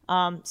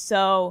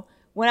 So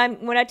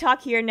when I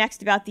talk here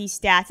next about these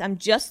stats, I'm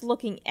just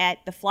looking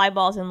at the fly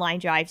balls and line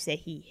drives that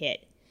he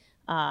hit.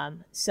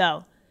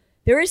 So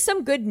there is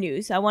some good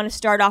news. I want to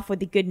start off with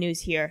the good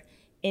news here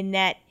in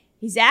that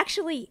he's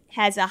actually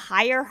has a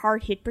higher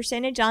hard hit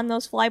percentage on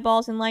those fly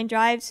balls and line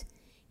drives.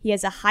 He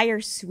has a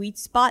higher sweet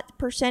spot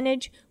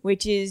percentage,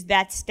 which is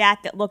that stat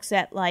that looks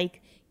at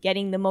like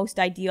getting the most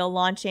ideal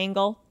launch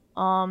angle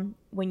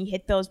when you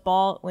hit those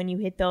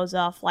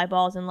fly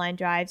balls and line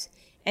drives.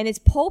 And his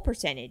pull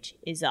percentage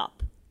is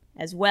up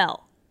as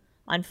well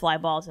on fly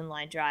balls and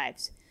line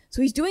drives.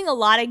 So he's doing a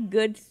lot of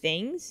good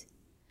things,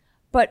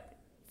 but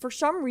for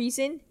some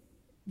reason,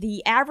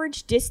 the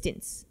average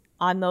distance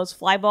on those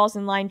fly balls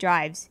and line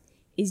drives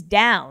is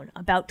down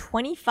about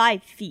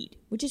 25 feet,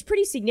 which is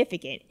pretty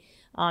significant.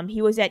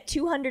 He was at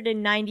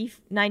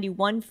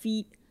 291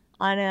 feet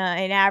on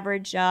an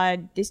average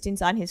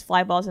distance on his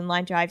fly balls and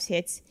line drives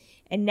hits,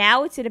 and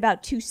now it's at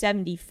about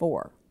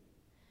 274.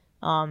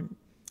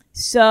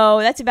 So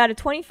that's about a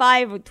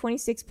 25 or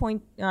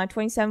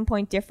 27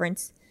 point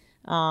difference.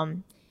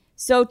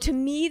 So to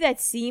me, that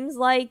seems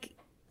like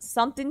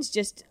something's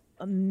just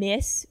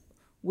amiss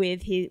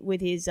with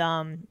his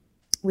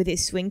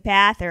swing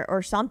path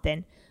or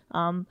something.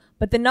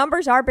 But the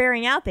numbers are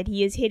bearing out that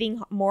he is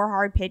hitting more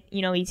hard pitch.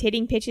 He's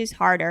hitting pitches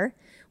harder.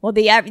 Well,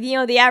 the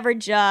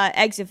average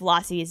exit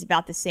velocity is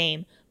about the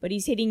same, but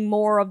he's hitting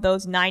more of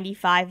those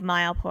 95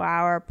 mile per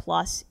hour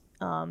plus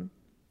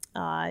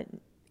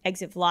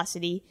exit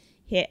velocity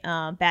hit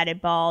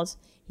batted balls.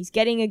 He's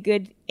getting a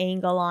good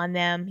angle on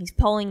them. He's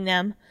pulling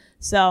them.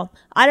 So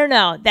I don't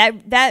know,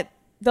 that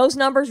those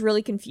numbers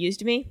really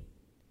confused me.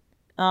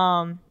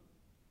 And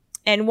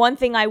one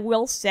thing I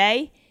will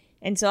say,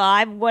 and so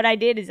what I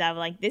did is I was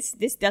like,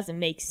 this doesn't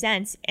make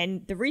sense.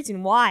 And the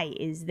reason why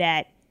is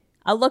that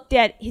I looked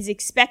at his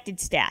expected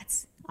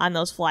stats on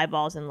those fly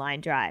balls and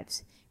line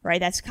drives, right?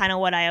 That's kind of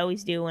what I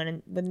always do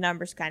when the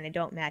numbers kind of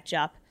don't match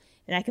up.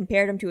 And I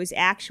compared him to his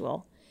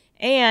actual.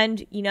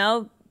 And,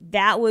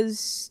 that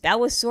was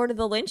sort of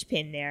the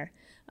linchpin there.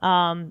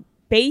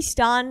 Based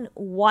on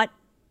what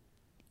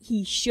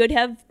he should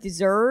have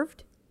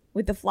deserved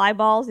with the fly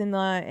balls and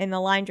the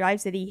line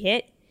drives that he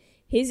hit,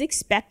 his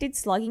expected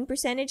slugging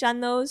percentage on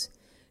those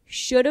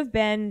should have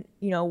been,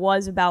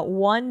 was about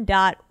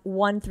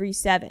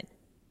 1.137.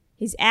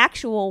 His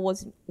actual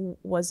was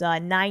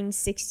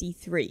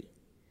 963.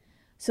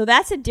 So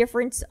that's a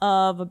difference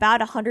of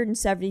about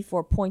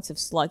 174 points of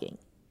slugging,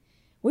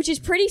 which is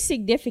pretty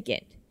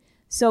significant.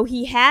 So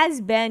he has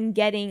been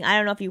getting, I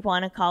don't know if you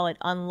want to call it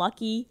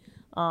unlucky,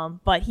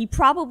 but he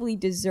probably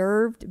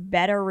deserved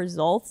better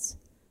results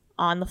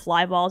on the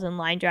fly balls and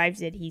line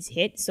drives that he's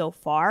hit so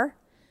far.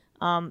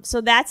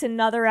 So that's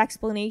another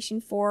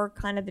explanation for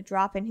kind of the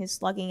drop in his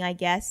slugging, I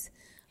guess.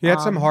 He had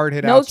some hard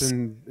hit outs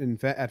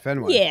at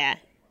Fenway. Yeah,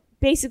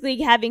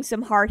 basically having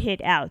some hard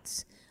hit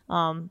outs.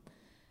 So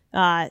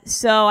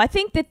I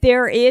think that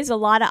there is a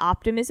lot of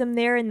optimism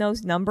there in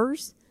those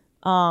numbers.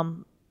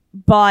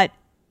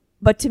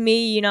 But to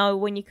me,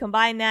 when you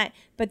combine that,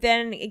 but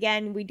then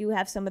again, we do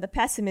have some of the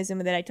pessimism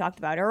that I talked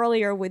about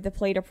earlier with the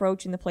plate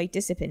approach and the plate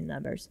discipline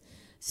numbers.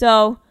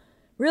 So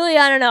really,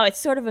 I don't know. It's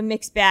sort of a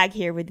mixed bag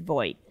here with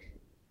Voit.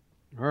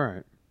 All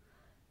right.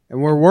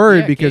 And we're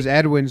worried because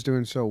Edwin's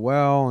doing so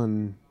well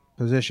and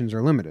positions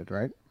are limited,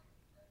 right?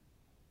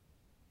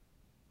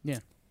 Yeah.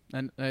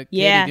 And Katie,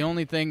 the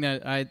only thing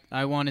that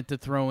I wanted to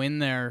throw in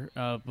there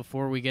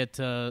before we get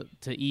to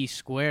E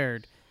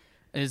squared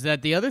is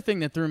that the other thing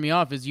that threw me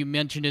off is you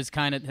mentioned is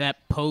kind of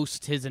that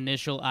post his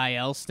initial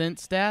IL stint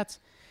stats.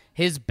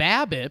 His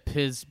BABIP,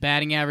 his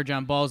batting average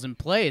on balls in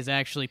play, is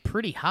actually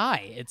pretty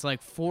high. It's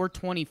like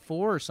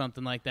 424 or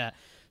something like that.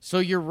 So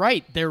you're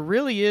right. There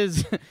really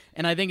is,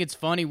 and I think it's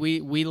funny.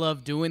 We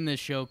love doing this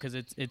show because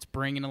it's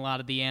bringing a lot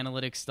of the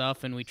analytic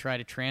stuff, and we try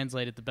to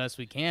translate it the best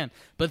we can.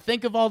 But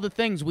think of all the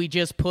things we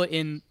just put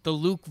in the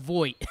Luke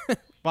Voit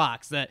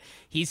box, that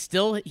he's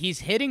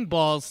hitting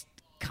balls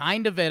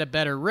kind of at a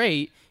better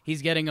rate.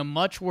 He's getting a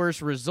much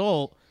worse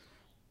result,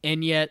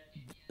 and yet,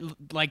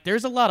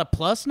 there's a lot of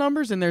plus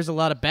numbers and there's a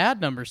lot of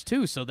bad numbers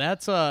too. So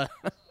that's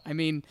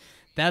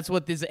that's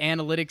what this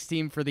analytics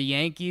team for the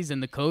Yankees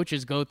and the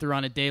coaches go through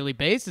on a daily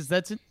basis.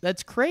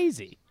 That's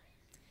crazy.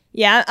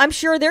 Yeah, I'm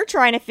sure they're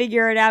trying to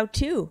figure it out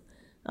too,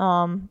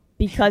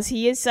 because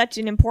he is such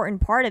an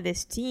important part of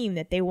this team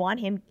that they want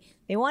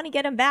to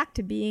get him back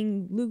to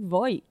being Luke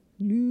Voit.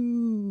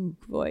 Luke,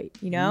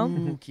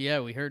 Luke, yeah,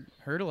 we heard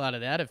a lot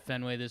of that at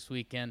Fenway this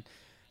weekend.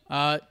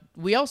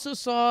 We also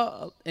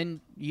saw, and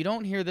you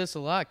don't hear this a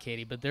lot,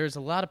 Katie, but there's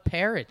a lot of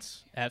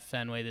parrots at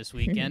Fenway this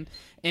weekend.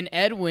 And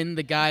Edwin,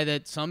 the guy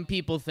that some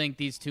people think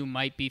these two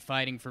might be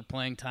fighting for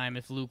playing time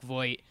if Luke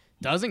Voit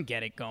doesn't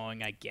get it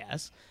going, I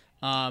guess.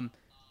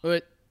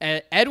 But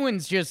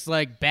Edwin's just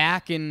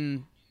back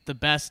in the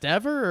best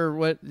ever, or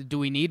what? Do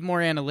we need more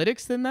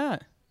analytics than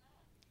that?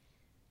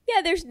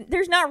 Yeah,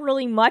 there's not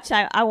really much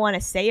I want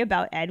to say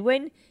about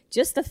Edwin.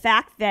 Just the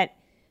fact that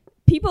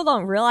people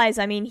don't realize,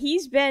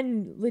 he's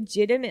been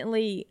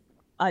legitimately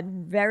a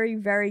very,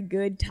 very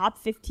good top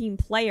 15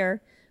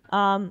 player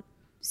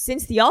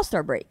since the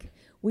All-Star break.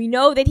 We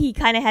know that he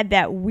kind of had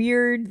that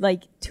weird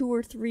 2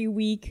 or 3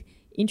 week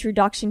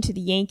introduction to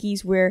the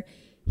Yankees where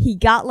he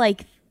got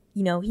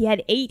he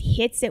had 8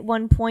 hits at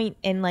one point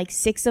and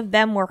 6 of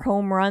them were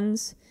home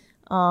runs,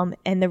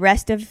 and the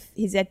rest of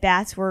his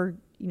at-bats were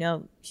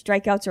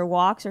strikeouts or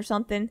walks or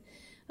something.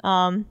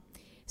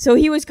 So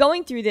he was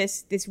going through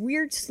this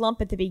weird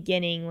slump at the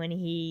beginning when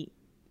he,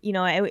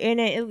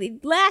 and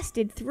it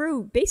lasted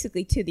through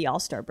basically to the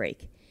All-Star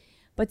break.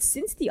 But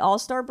since the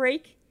All-Star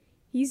break,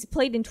 he's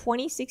played in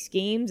 26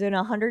 games and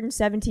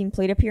 117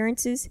 plate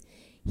appearances.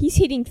 He's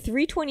hitting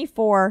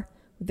 .324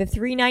 with a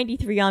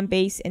 .393 on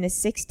base and a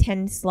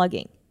 .610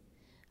 slugging,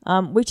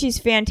 which is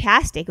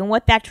fantastic. And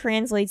what that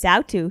translates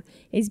out to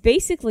is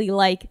basically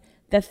the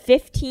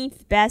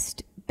 15th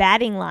best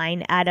batting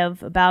line out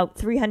of about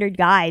 300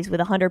 guys with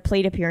 100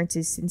 plate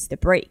appearances since the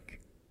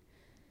break.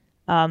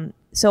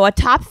 So a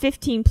top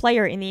 15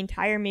 player in the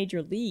entire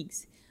major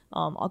leagues,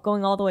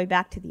 going all the way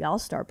back to the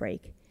All-Star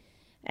break.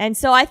 And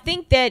so I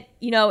think that,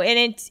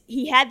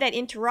 he had that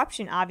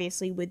interruption,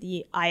 obviously, with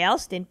the IL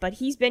stint, but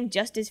he's been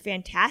just as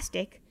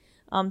fantastic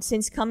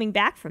since coming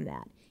back from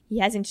that. He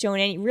hasn't shown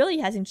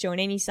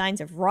any signs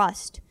of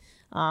rust.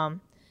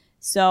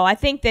 So I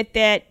think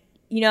that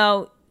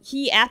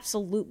he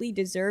absolutely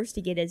deserves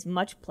to get as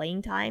much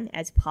playing time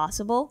as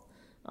possible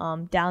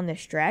down the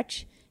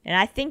stretch. And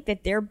I think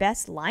that their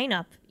best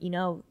lineup,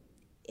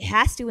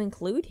 has to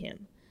include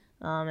him.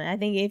 And I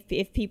think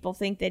if people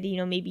think that,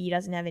 maybe he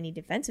doesn't have any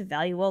defensive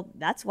value, well,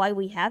 that's why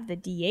we have the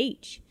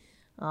DH.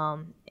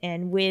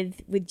 And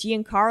with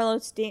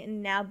Giancarlo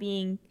Stanton now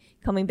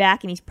coming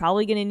back, and he's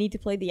probably going to need to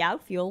play the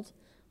outfield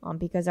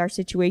because our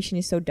situation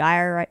is so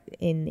dire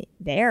in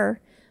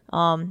there.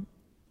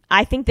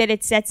 I think that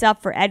it sets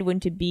up for Edwin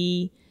to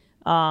be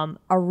a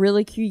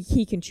really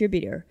key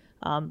contributor,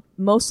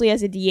 mostly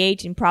as a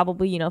DH and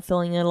probably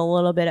filling in a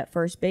little bit at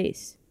first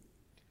base.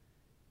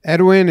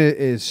 Edwin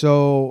is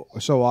so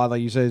odd.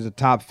 Like you said, he's a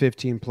top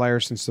 15 player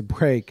since the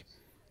break.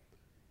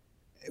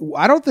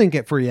 I don't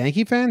think for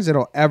Yankee fans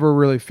it'll ever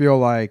really feel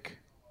like,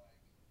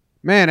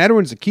 man,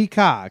 Edwin's a key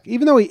cog.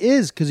 Even though he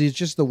is, because he's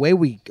just the way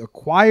we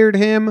acquired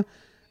him,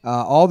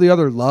 all the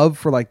other love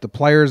for like the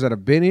players that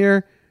have been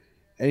here.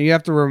 And you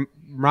have to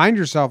remind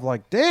yourself,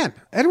 like, damn,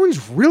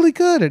 Edwin's really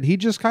good. And he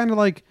just kind of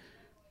like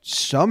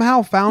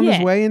somehow found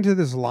his way into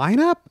this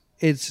lineup.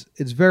 It's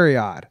very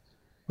odd,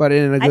 but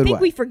in a good way. I think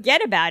we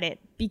forget about it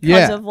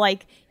because of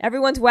like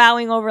everyone's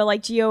wowing over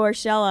like Gio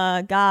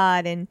Urshela,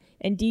 God, and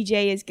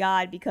DJ is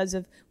God because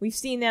of we've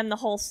seen them the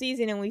whole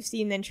season and we've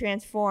seen them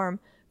transform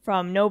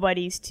from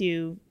nobodies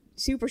to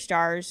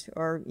superstars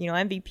or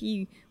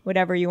MVP,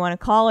 whatever you want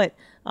to call it,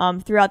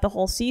 throughout the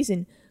whole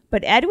season.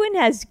 But Edwin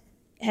has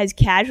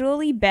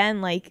casually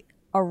been like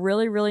a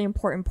really, really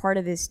important part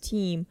of this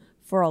team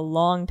for a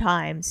long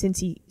time since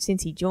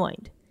he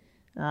joined.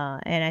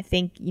 And I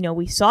think,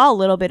 we saw a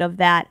little bit of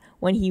that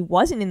when he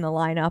wasn't in the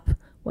lineup,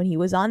 when he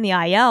was on the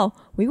IL.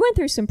 We went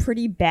through some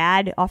pretty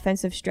bad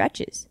offensive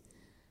stretches.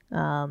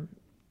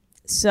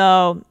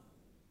 So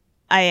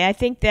I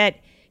think that,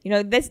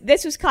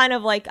 this was kind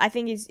of like, I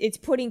think it's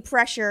putting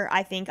pressure,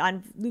 I think,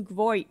 on Luke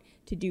Voit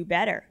to do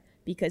better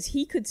because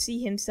he could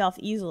see himself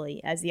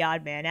easily as the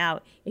odd man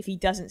out if he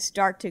doesn't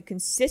start to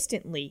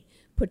consistently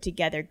put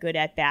together good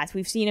at-bats.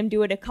 We've seen him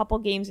do it a couple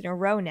games in a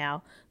row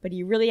now, but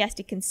he really has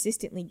to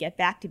consistently get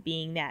back to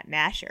being that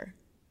masher.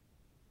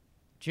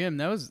 Jim,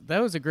 that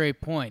was a great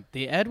point.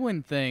 The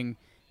Edwin thing,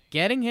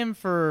 getting him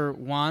for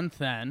Juan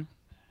Then,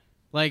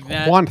 like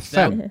that. Juan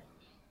Then.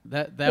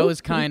 That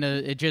was kind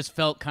of, it just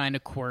felt kind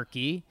of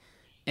quirky.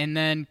 And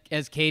then,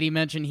 as Katie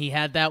mentioned, he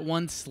had that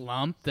one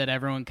slump that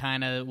everyone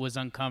kind of was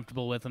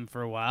uncomfortable with him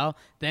for a while.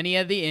 Then he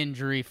had the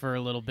injury for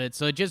a little bit.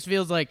 So it just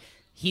feels like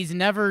he's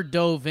never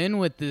dove in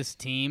with this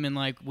team. And,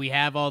 like, we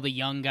have all the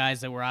young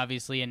guys that we're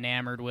obviously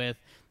enamored with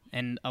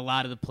and a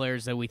lot of the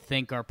players that we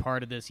think are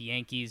part of this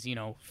Yankees,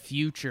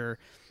 future.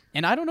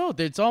 And I don't know.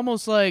 It's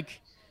almost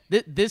like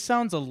this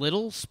sounds a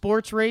little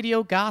sports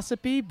radio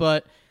gossipy,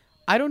 but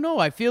I don't know.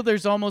 I feel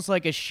there's almost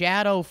like a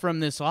shadow from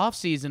this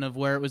offseason of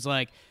where it was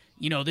like,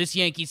 this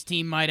Yankees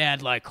team might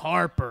add like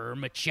Harper or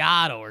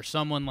Machado or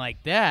someone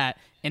like that,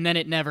 and then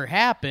it never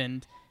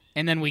happened.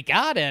 And then we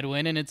got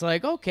Edwin, and it's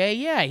like, okay,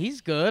 yeah,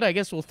 he's good. I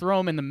guess we'll throw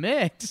him in the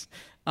mix.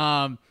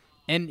 And,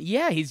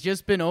 yeah, he's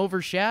just been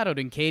overshadowed,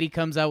 and Katie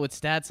comes out with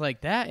stats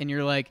like that, and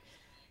you're like,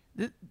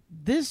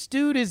 this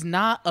dude is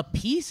not a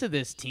piece of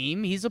this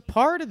team. He's a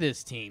part of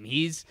this team.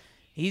 He's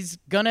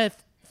going to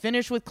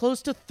finish with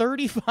close to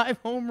 35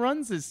 home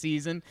runs this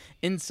season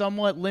in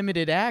somewhat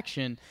limited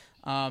action.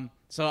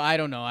 So I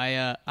don't know.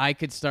 I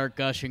could start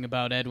gushing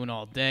about Edwin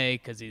all day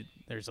because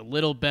there's a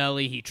little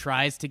belly. He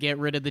tries to get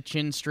rid of the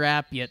chin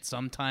strap, yet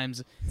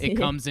sometimes it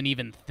comes in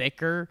even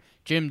thicker.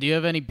 Jim, do you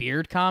have any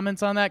beard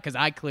comments on that? Because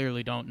I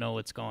clearly don't know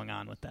what's going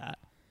on with that.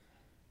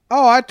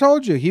 Oh, I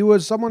told you.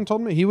 Someone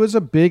told me he was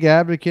a big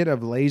advocate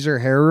of laser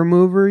hair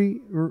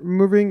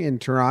removing in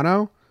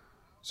Toronto.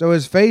 So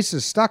his face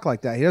is stuck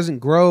like that. He doesn't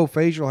grow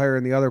facial hair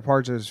in the other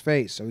parts of his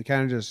face. So he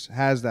kind of just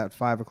has that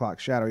 5 o'clock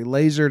shadow. He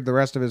lasered the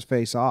rest of his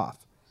face off.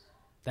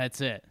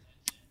 That's it.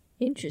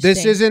 Interesting.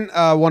 This isn't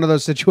one of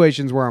those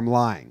situations where I'm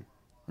lying.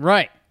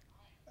 Right.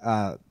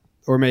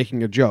 Or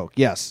making a joke.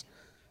 Yes.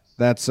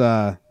 That's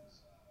what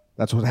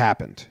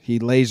happened. He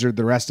lasered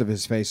the rest of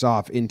his face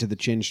off into the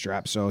chin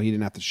strap so he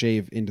didn't have to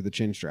shave into the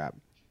chin strap.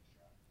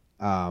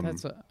 How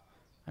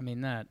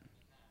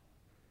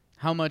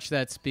much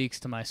that speaks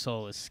to my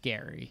soul is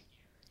scary.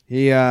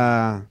 He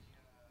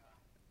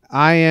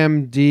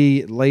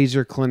IMD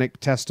Laser Clinic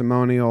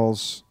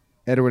testimonials,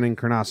 Edwin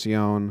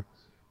Encarnacion.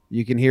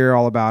 You can hear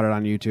all about it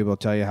on YouTube. I'll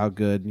tell you how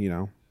good,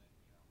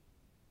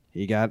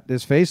 he got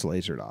his face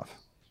lasered off.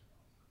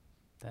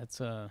 That's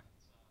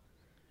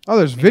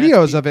there's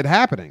videos of it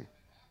happening.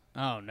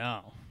 Oh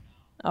no.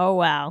 Oh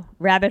wow.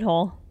 Rabbit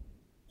hole.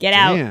 Get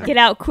out. Get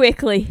out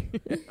quickly.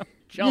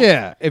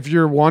 Yeah, if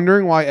you're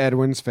wondering why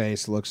Edwin's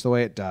face looks the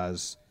way it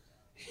does,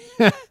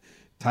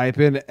 type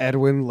in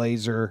Edwin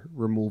laser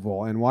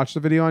removal and watch the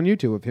video on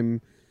YouTube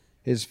of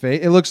his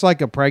face. It looks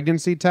like a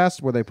pregnancy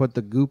test where they put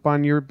the goop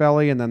on your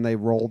belly and then they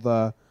roll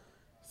the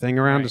thing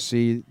around to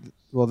see.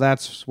 Well,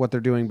 that's what they're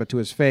doing, but to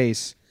his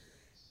face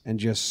and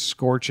just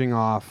scorching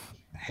off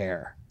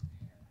hair.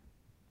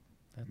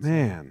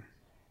 Man.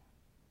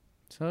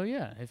 So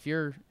yeah, if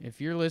you're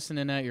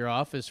listening at your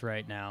office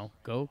right now,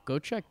 go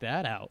check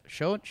that out.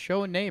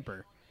 Show a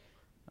neighbor.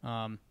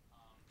 Wow,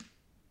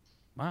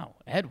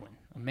 Edwin,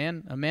 a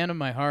man of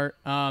my heart.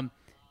 And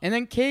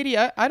then Katie,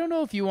 I don't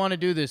know if you want to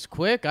do this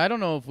quick. I don't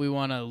know if we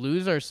want to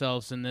lose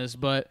ourselves in this,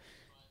 but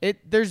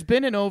there's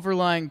been an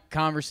overlying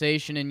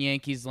conversation in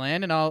Yankees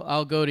land, and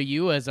I'll go to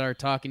you as our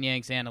Talking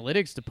Yanks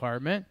analytics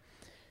department,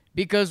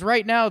 because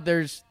right now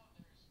there's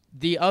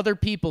the other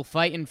people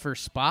fighting for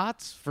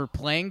spots for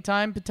playing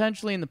time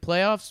potentially in the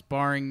playoffs,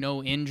 barring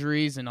no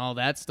injuries and all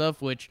that stuff,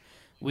 which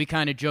we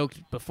kind of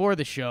joked before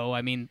the show.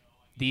 I mean,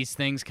 these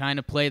things kind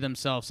of play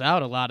themselves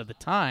out a lot of the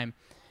time.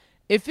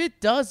 If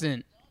it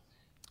doesn't,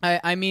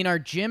 I mean, are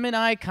Jim and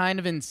I kind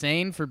of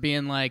insane for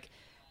being like,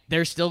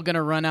 they're still going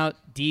to run out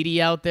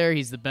Didi out there?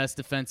 He's the best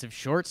defensive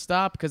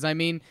shortstop. Because, I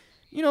mean,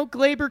 you know,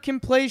 Glaber can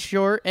play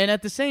short, and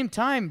at the same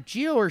time,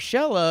 Gio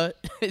Urshela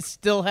is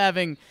still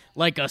having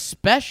like a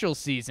special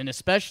season,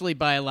 especially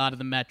by a lot of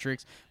the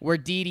metrics, where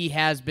Didi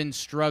has been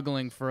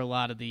struggling for a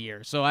lot of the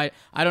year. So I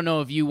don't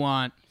know if you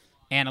want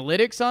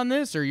analytics on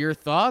this or your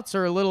thoughts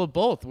or a little of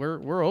both.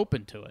 We're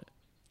open to it.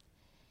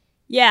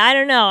 Yeah, I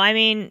don't know. I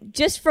mean,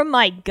 just from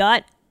my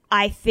gut,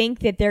 I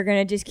think that they're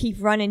going to just keep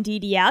running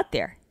Didi out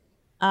there.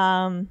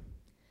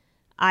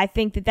 I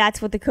think that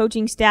that's what the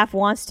coaching staff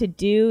wants to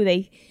do.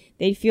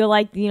 They feel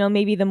like, you know,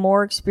 maybe the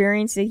more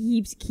experience that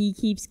he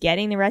keeps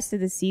getting the rest of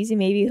the season,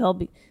 maybe he'll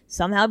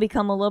somehow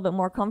become a little bit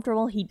more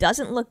comfortable. He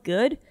doesn't look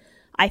good.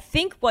 I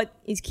think what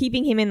is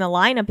keeping him in the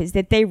lineup is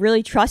that they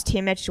really trust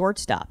him at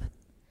shortstop.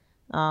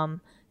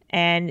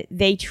 And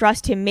they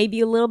trust him maybe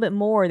a little bit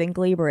more than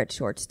Glaber at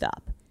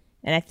shortstop.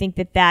 And I think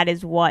that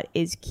is what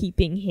is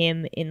keeping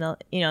him in the,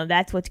 you know,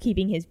 that's what's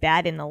keeping his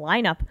bat in the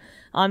lineup.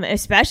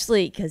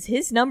 Especially because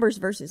his numbers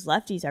versus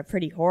lefties are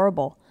pretty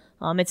horrible.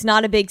 It's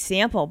not a big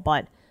sample,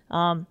 but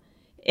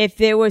if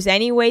there was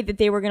any way that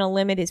they were going to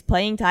limit his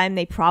playing time,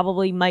 they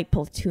probably might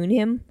platoon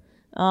him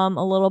a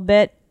little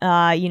bit.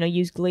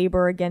 Use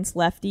Glaber against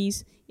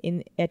lefties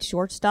at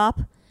shortstop.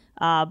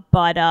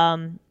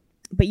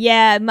 But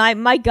yeah,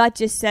 my gut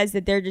just says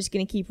that they're just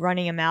going to keep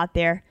running him out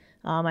there.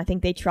 I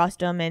think they trust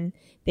him, and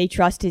they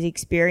trust his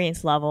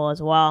experience level as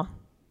well.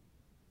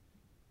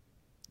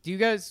 Do you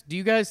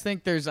guys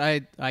think there's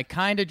I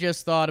kind of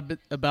just thought a bit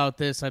about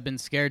this. I've been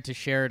scared to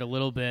share it a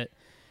little bit.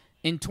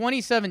 In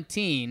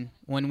 2017,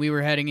 when we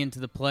were heading into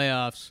the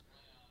playoffs,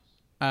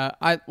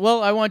 I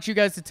want you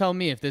guys to tell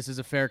me if this is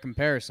a fair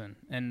comparison.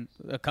 And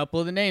a couple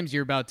of the names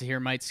you're about to hear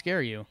might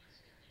scare you.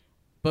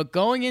 But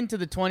going into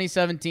the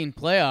 2017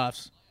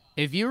 playoffs,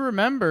 if you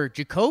remember,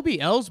 Jacoby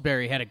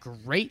Ellsbury had a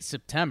great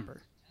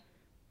September.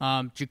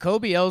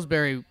 Jacoby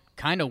Ellsbury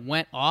kind of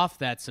went off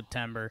that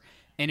September.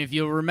 And if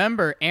you'll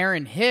remember,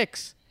 Aaron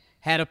Hicks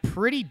had a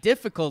pretty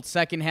difficult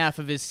second half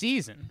of his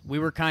season. We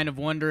were kind of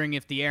wondering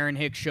if the Aaron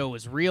Hicks show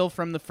was real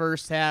from the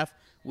first half.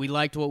 We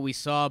liked what we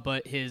saw,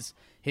 but his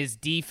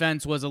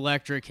defense was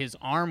electric. His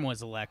arm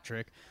was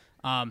electric.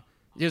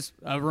 Just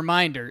a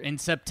reminder, in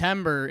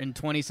September in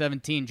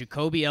 2017,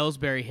 Jacoby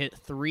Ellsbury hit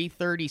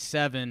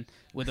 .337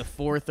 with a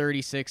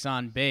 .436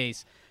 on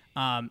base.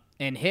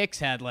 And Hicks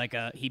had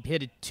he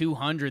hit a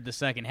 200 the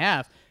second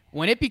half.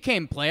 When it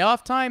became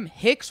playoff time,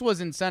 Hicks was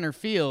in center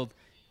field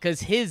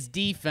because his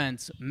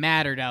defense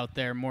mattered out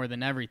there more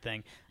than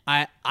everything.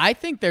 I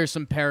think there's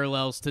some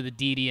parallels to the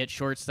Didi at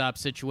shortstop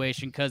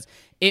situation because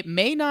it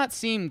may not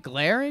seem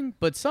glaring,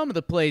 but some of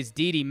the plays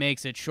Didi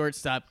makes at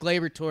shortstop,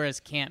 Gleyber Torres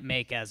can't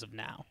make as of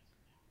now.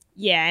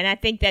 Yeah, and I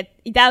think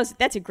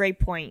that's a great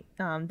point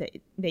that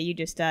you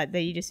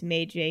just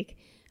made, Jake.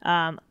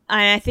 And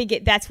I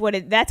think that's what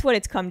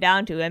it's come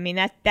down to. I mean,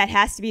 that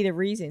has to be the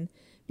reason,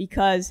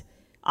 because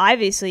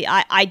obviously,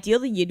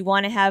 ideally you'd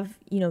want to have,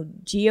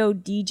 Gio,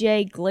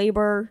 DJ,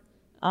 Glaber,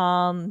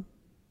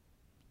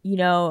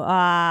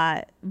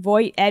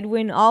 Voit,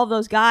 Edwin, all of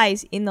those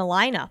guys in the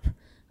lineup.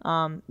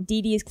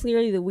 Didi is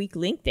clearly the weak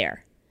link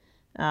there.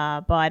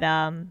 But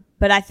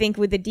I think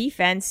with the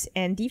defense,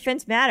 and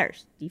defense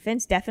matters.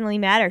 Defense definitely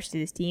matters to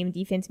this team.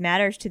 Defense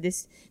matters to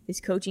this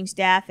coaching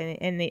staff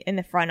and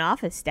the front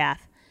office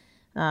staff.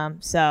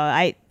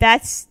 So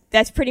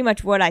that's pretty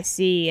much what I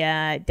see.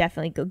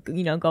 Definitely,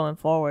 going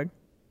forward.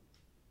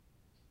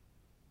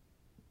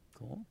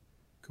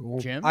 Cool.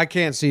 Jim? I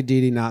can't see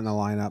Didi not in the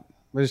lineup.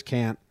 I just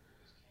can't.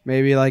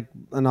 Maybe like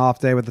an off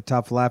day with a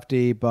tough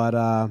lefty, but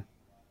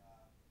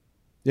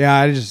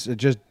yeah,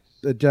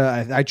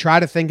 I try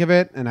to think of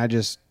it, and I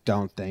just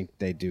don't think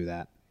they do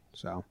that.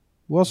 So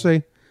we'll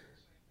see.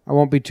 I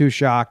won't be too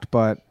shocked,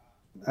 but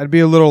I'd be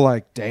a little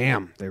like,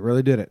 damn, they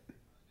really did it.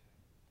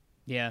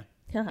 Yeah,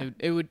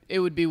 it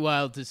would be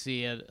wild to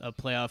see a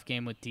playoff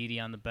game with Didi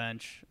on the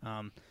bench,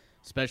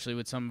 especially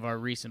with some of our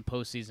recent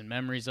postseason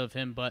memories of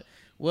him. But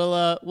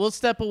we'll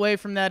step away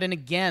from that. And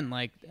again,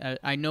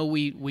 I know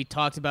we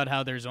talked about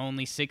how there's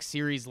only 6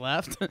 series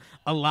left.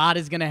 A lot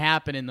is going to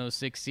happen in those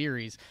 6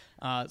 series.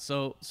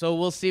 So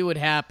we'll see what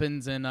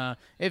happens. And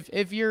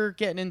if you're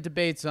getting in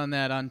debates on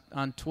that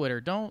on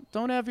Twitter, don't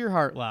have your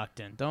heart locked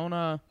in.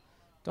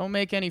 Don't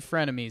make any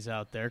frenemies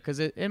out there, because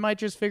it might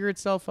just figure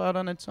itself out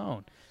on its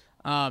own.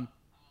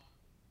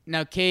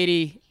 Now,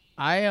 Katie,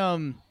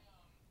 well,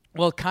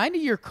 kind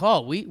of your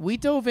call. We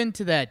dove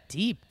into that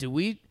deep. Do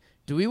we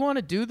want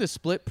to do the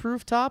split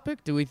proof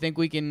topic? Do we think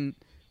we can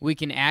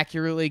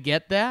accurately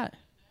get that?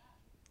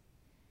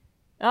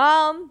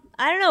 I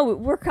don't know.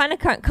 We're kind of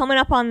coming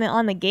up on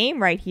the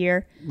game right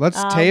here.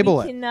 Let's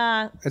table it. Can,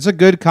 it's a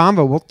good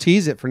combo. We'll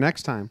tease it for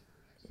next time.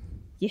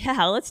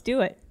 Yeah, let's do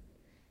it.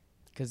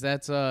 Because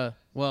that's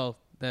well,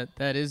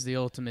 that is the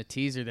ultimate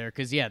teaser there.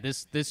 Because yeah,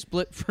 this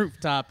split proof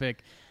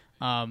topic,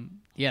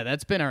 yeah,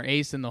 that's been our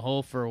ace in the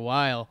hole for a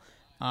while.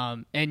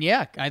 And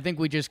yeah, I think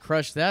we just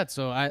crushed that.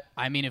 So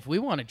I mean, if we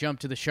want to jump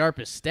to the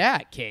sharpest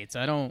stat, Kates,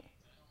 I don't.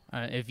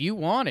 If you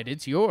want it,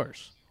 it's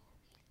yours.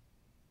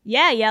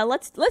 Yeah.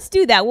 Let's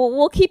do that.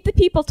 We'll keep the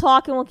people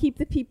talking. We'll keep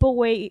the people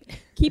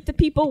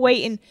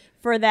waiting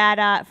for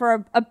that.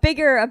 For a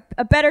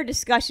better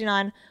discussion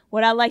on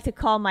what I like to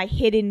call my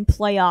hidden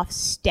playoff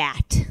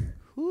stat.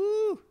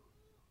 Woo.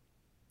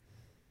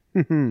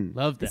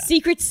 Love that. The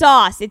secret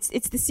sauce.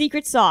 It's the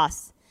secret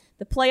sauce.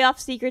 The playoff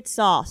secret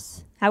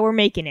sauce. How we're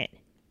making it.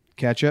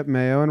 Ketchup,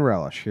 mayo, and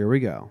relish. Here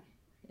we go.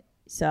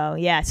 So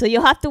yeah. So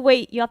you'll have to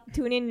wait. You'll have to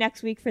tune in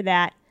next week for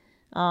that.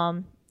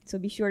 So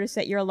be sure to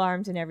set your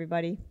alarms and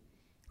everybody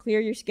clear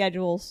your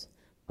schedules.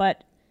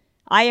 But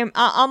I'm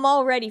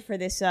all ready for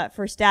this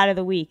for stat of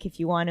the week. If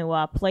you want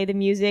to play the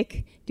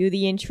music, do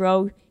the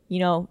intro,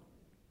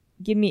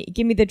 give me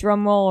the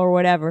drum roll or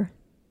whatever.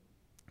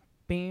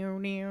 Okay,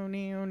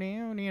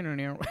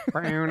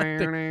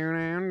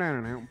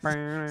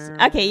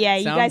 yeah,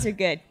 you guys are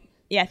good.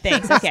 Yeah,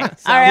 thanks. Okay, all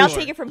right, I'll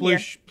take it from here.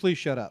 Please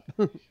shut up.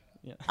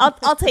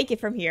 I'll take it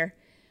from here.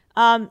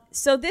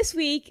 So this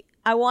week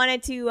I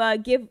wanted to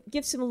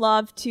give some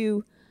love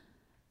to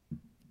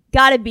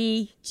gotta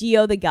be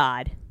Gio the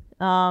God.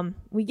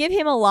 We give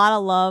him a lot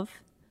of love,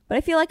 but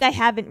I feel like I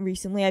haven't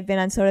recently. I've been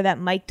on sort of that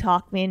Mike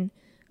Talkman,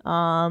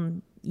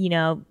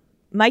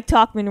 Mike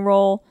Talkman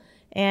role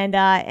and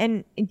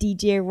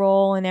DJ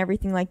role and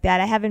everything like that.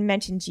 I haven't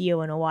mentioned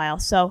Gio in a while,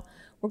 so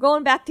we're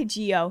going back to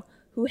Gio,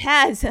 who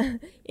has,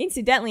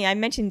 incidentally, I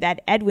mentioned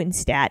that Edwin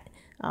stat.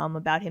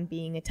 About him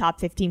being a top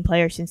 15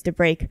 player since the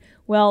break.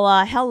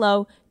 Well,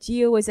 hello,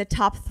 Gio is a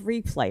top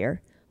 3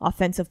 player,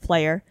 offensive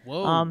player.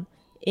 Whoa.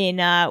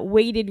 In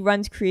weighted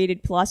runs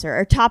created plus,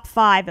 or top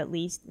 5 at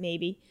least,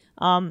 maybe,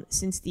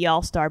 since the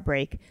All-Star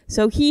break.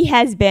 So he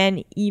has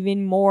been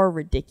even more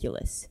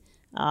ridiculous.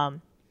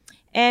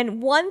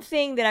 And one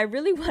thing that I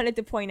really wanted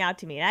to point out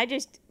to me,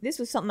 and this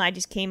was something I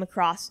just came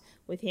across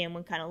with him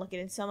when kind of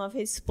looking at some of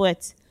his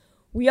splits.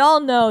 We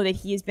all know that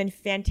he has been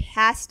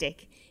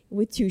fantastic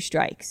with 2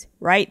 strikes,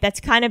 right? That's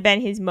kind of been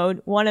his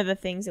mode. One of the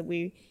things that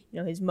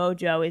his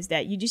mojo is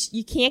that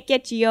you can't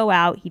get Gio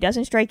out. He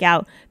doesn't strike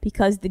out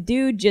because the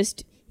dude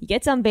he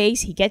gets on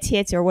base, he gets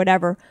hits or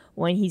whatever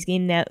when he's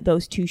in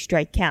those 2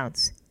 strike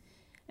counts.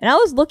 And I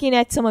was looking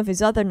at some of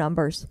his other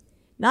numbers.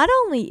 Not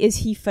only is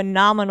he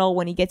phenomenal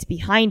when he gets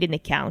behind in the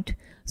count,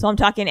 so I'm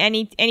talking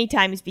any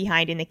time he's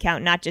behind in the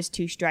count, not just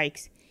 2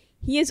 strikes.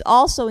 He is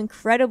also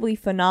incredibly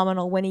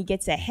phenomenal when he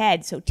gets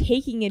ahead, so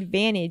taking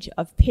advantage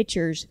of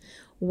pitchers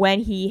when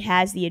he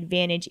has the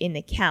advantage in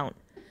the count.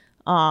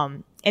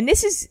 And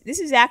this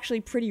is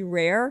actually pretty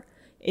rare.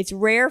 It's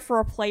rare for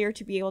a player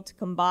to be able to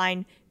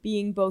combine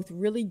being both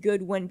really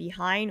good when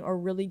behind or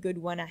really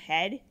good when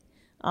ahead.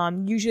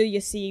 Usually you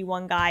see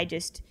one guy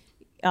just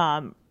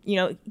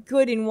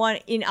good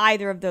in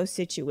either of those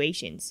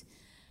situations.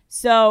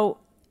 So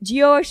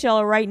Gio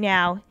Urshela right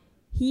now,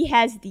 he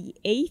has the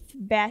 8th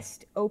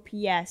best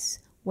OPS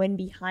when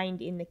behind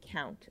in the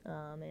count.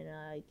 And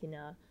I can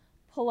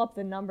pull up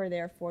the number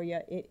there for you.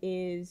 It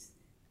is,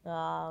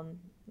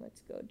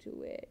 let's go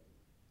to it.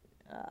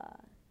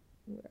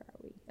 Where are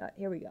we?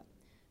 Here we go.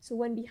 So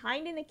when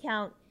behind in the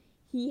count,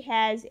 he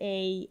has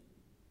a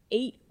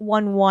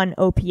 811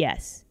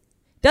 OPS.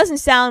 Doesn't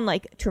sound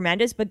like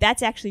tremendous, but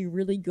that's actually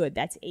really good.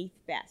 That's 8th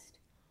best.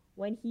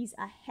 When he's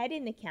ahead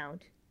in the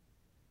count,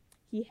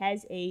 he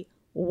has a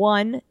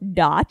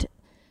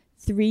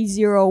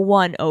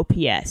 1.301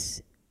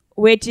 OPS,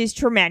 which is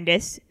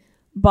tremendous.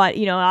 But,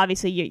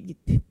 obviously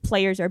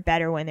players are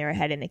better when they're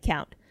ahead in the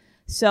count.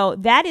 So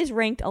that is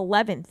ranked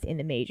 11th in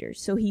the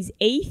majors. So he's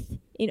 8th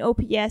in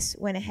OPS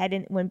when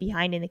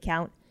behind in the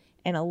count,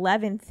 and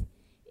 11th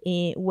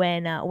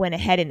when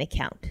ahead in the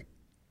count.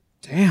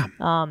 Damn.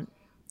 8th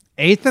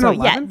and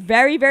 11th? Yeah,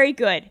 very, very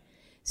good.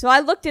 So I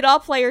looked at all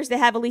players that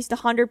have at least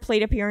 100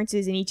 plate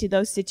appearances in each of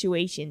those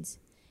situations.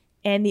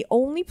 And the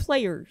only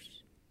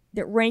players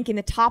that rank in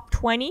the top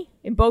 20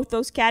 in both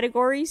those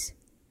categories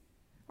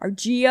are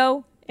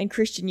Gio and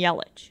Christian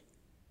Yelich.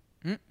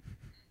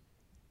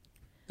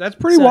 That's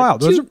pretty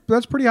wild.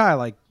 That's pretty high.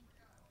 Like,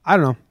 I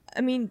don't know.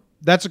 I mean,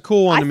 that's a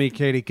cool one to me,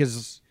 Katie,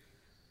 because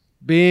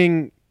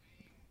being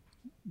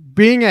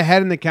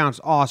ahead in the count's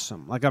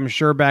awesome. Like, I'm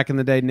sure back in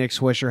the day, Nick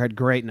Swisher had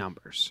great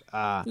numbers.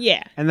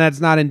 Yeah. And that's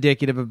not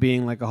indicative of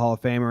being like a Hall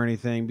of Famer or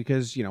anything,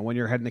 because, when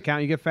you're ahead in the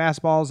count, you get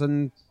fastballs,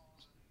 and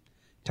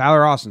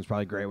Tyler Austin's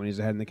probably great when he's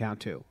ahead in the count,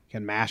 too.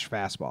 Can mash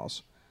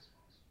fastballs.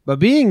 But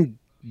being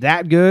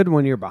that good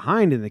when you're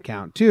behind in the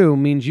count, too,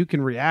 means you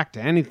can react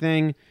to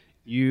anything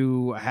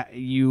You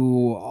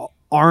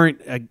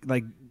aren't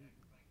like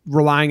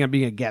relying on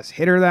being a guest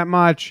hitter that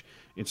much.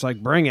 It's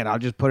like, bring it. I'll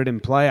just put it in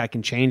play. I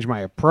can change my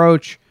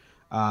approach.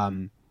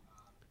 So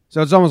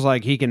it's almost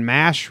like he can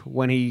mash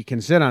when he can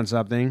sit on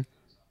something,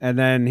 and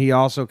then he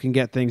also can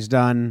get things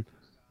done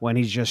when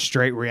he's just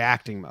straight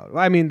reacting mode.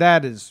 I mean,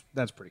 that's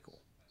pretty cool.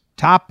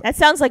 That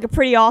sounds like a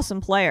pretty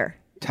awesome player.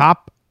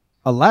 Top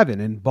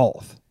 11 in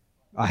both.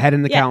 Ahead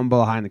in the count and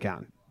behind the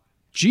count.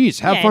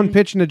 Jeez, have fun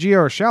pitching to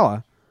Gio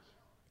Urshela.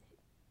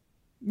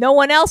 No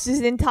one else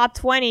is in top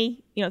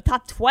 20.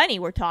 Top 20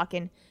 we're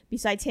talking,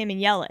 besides him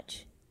and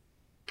Yelich.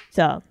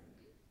 So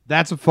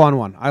that's a fun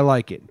one. I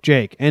like it.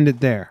 Jake, end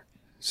it there.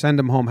 Send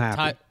him home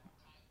happy.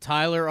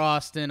 Tyler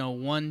Austin, a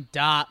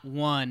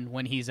 1.1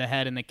 when he's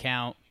ahead in the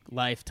count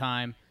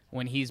lifetime,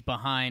 when he's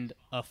behind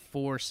a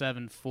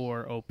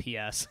 4.74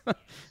 OPS.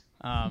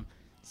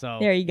 So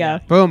there you go. Yeah.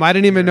 Boom. I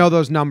didn't even know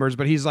those numbers,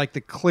 but he's like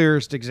the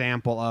clearest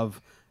example of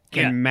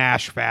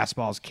mash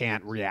fastballs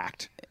can't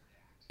react.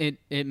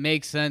 It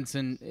makes sense.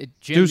 And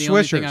Jim, the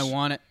only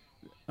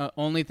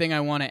thing I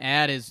want to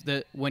add is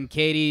that when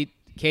Katie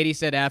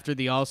said after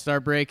the All-Star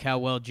break how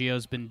well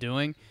Gio's been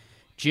doing,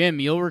 Jim,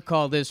 you'll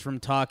recall this from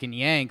Talking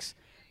Yanks.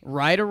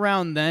 Right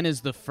around then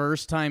is the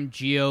first time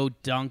Gio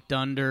dunked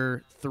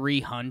under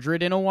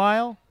 300 in a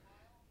while.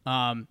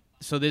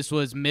 So this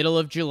was middle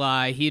of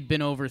July. He had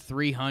been over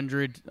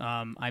 300,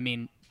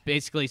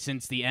 basically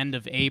since the end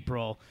of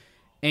April.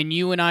 And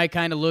you and I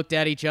kind of looked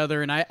at each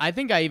other, and I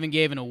think I even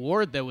gave an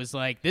award that was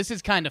like, this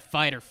is kind of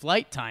fight or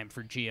flight time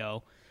for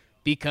Gio,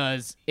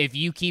 because if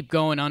you keep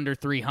going under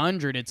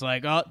 300, it's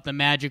like, oh, the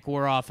magic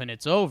wore off and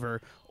it's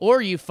over.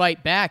 Or you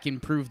fight back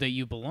and prove that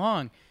you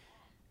belong.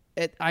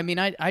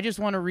 I just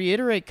want to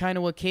reiterate kind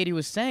of what Katie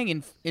was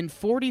saying. In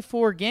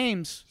 44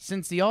 games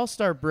since the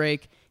All-Star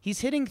break,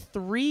 he's hitting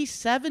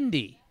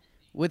 370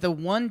 with a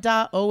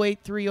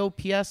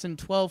 1.083 OPS and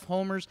 12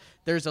 homers.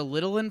 There's a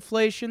little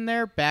inflation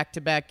there.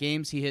 Back-to-back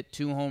games, he hit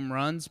 2 home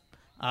runs,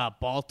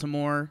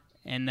 Baltimore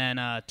and then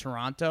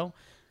Toronto.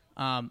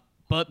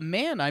 But,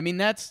 man,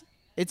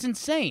 it's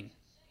insane.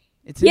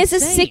 He has a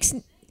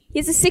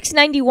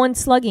 691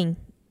 slugging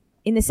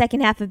in the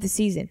second half of the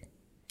season.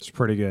 It's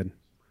pretty good.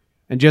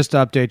 And just to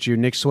update you,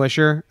 Nick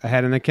Swisher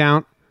ahead in the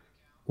count,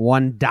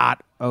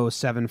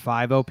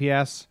 1.075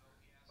 OPS,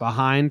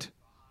 behind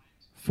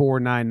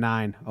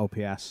 4.99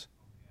 OPS.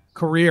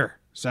 Career.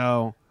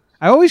 So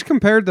I always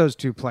compared those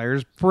two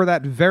players for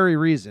that very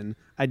reason.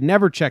 I'd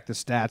never check the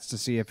stats to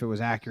see if it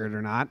was accurate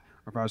or not,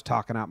 or if I was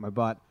talking out my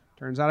butt.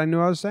 Turns out I knew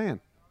what I was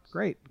saying.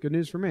 Great. Good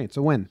news for me. It's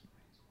a win.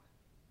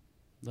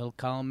 Little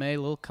column A,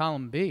 little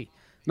column B.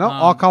 No,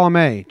 all column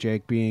A,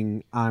 Jake,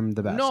 being I'm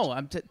the best. No,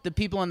 the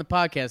people on the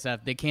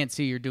podcast, they can't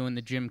see you're doing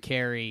the Jim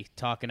Carrey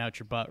talking out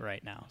your butt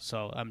right now.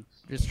 So I'm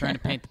just trying to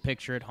paint the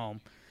picture at home.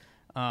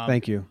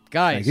 Thank you.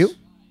 Guys. Thank you.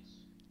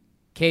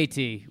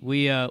 KT,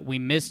 we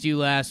missed you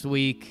last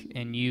week,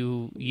 and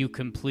you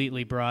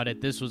completely brought it.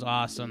 This was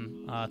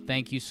awesome.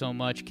 Thank you so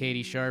much,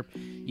 Katie Sharp.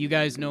 You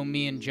guys know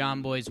me and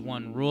John Boy's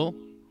one rule.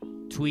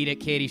 Tweet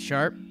at Katie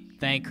Sharp.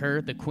 Thank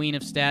her, the queen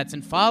of stats,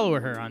 and follow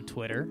her on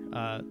Twitter.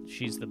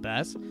 She's the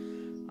best.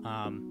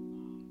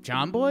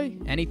 John Boy,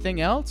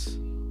 anything else?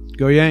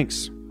 Go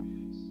Yanks.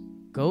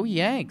 Go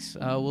Yanks.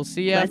 We'll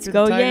see you Let's after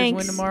go the Tigers Yanks.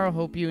 win tomorrow.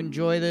 Hope you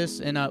enjoy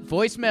this. And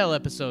voicemail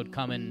episode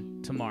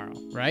coming tomorrow,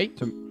 right?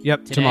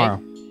 Yep, Today?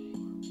 tomorrow.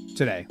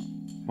 Today.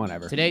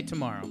 Whenever. Today,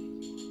 tomorrow.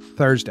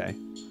 Thursday.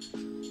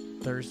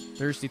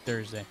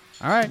 Thursday.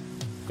 All right.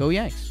 Go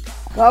Yanks.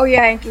 Go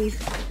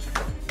Yankees.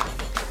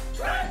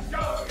 Let's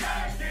go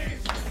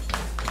Yankees!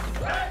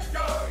 Let's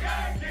go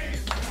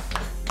Yankees!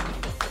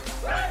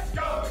 Let's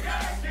go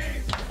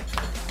Yankees!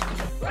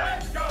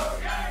 Let's go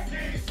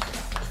Yankees!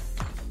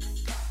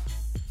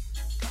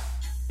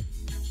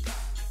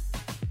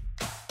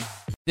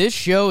 This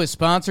show is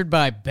sponsored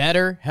by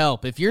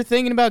BetterHelp. If you're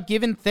thinking about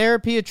giving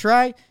therapy a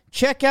try,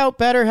 check out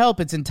BetterHelp.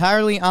 It's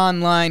entirely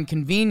online,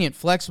 convenient,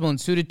 flexible,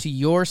 and suited to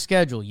your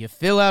schedule. You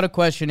fill out a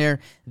questionnaire,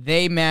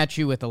 they match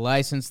you with a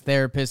licensed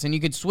therapist, and you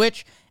can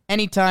switch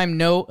anytime,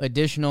 no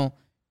additional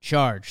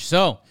charge.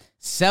 So,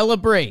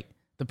 celebrate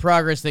the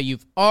progress that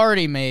you've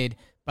already made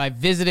by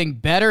visiting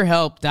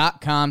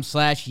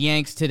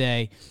BetterHelp.com/Yanks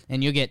today,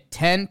 and you'll get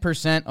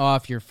 10%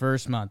 off your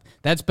first month.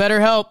 That's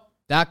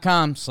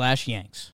BetterHelp.com/Yanks.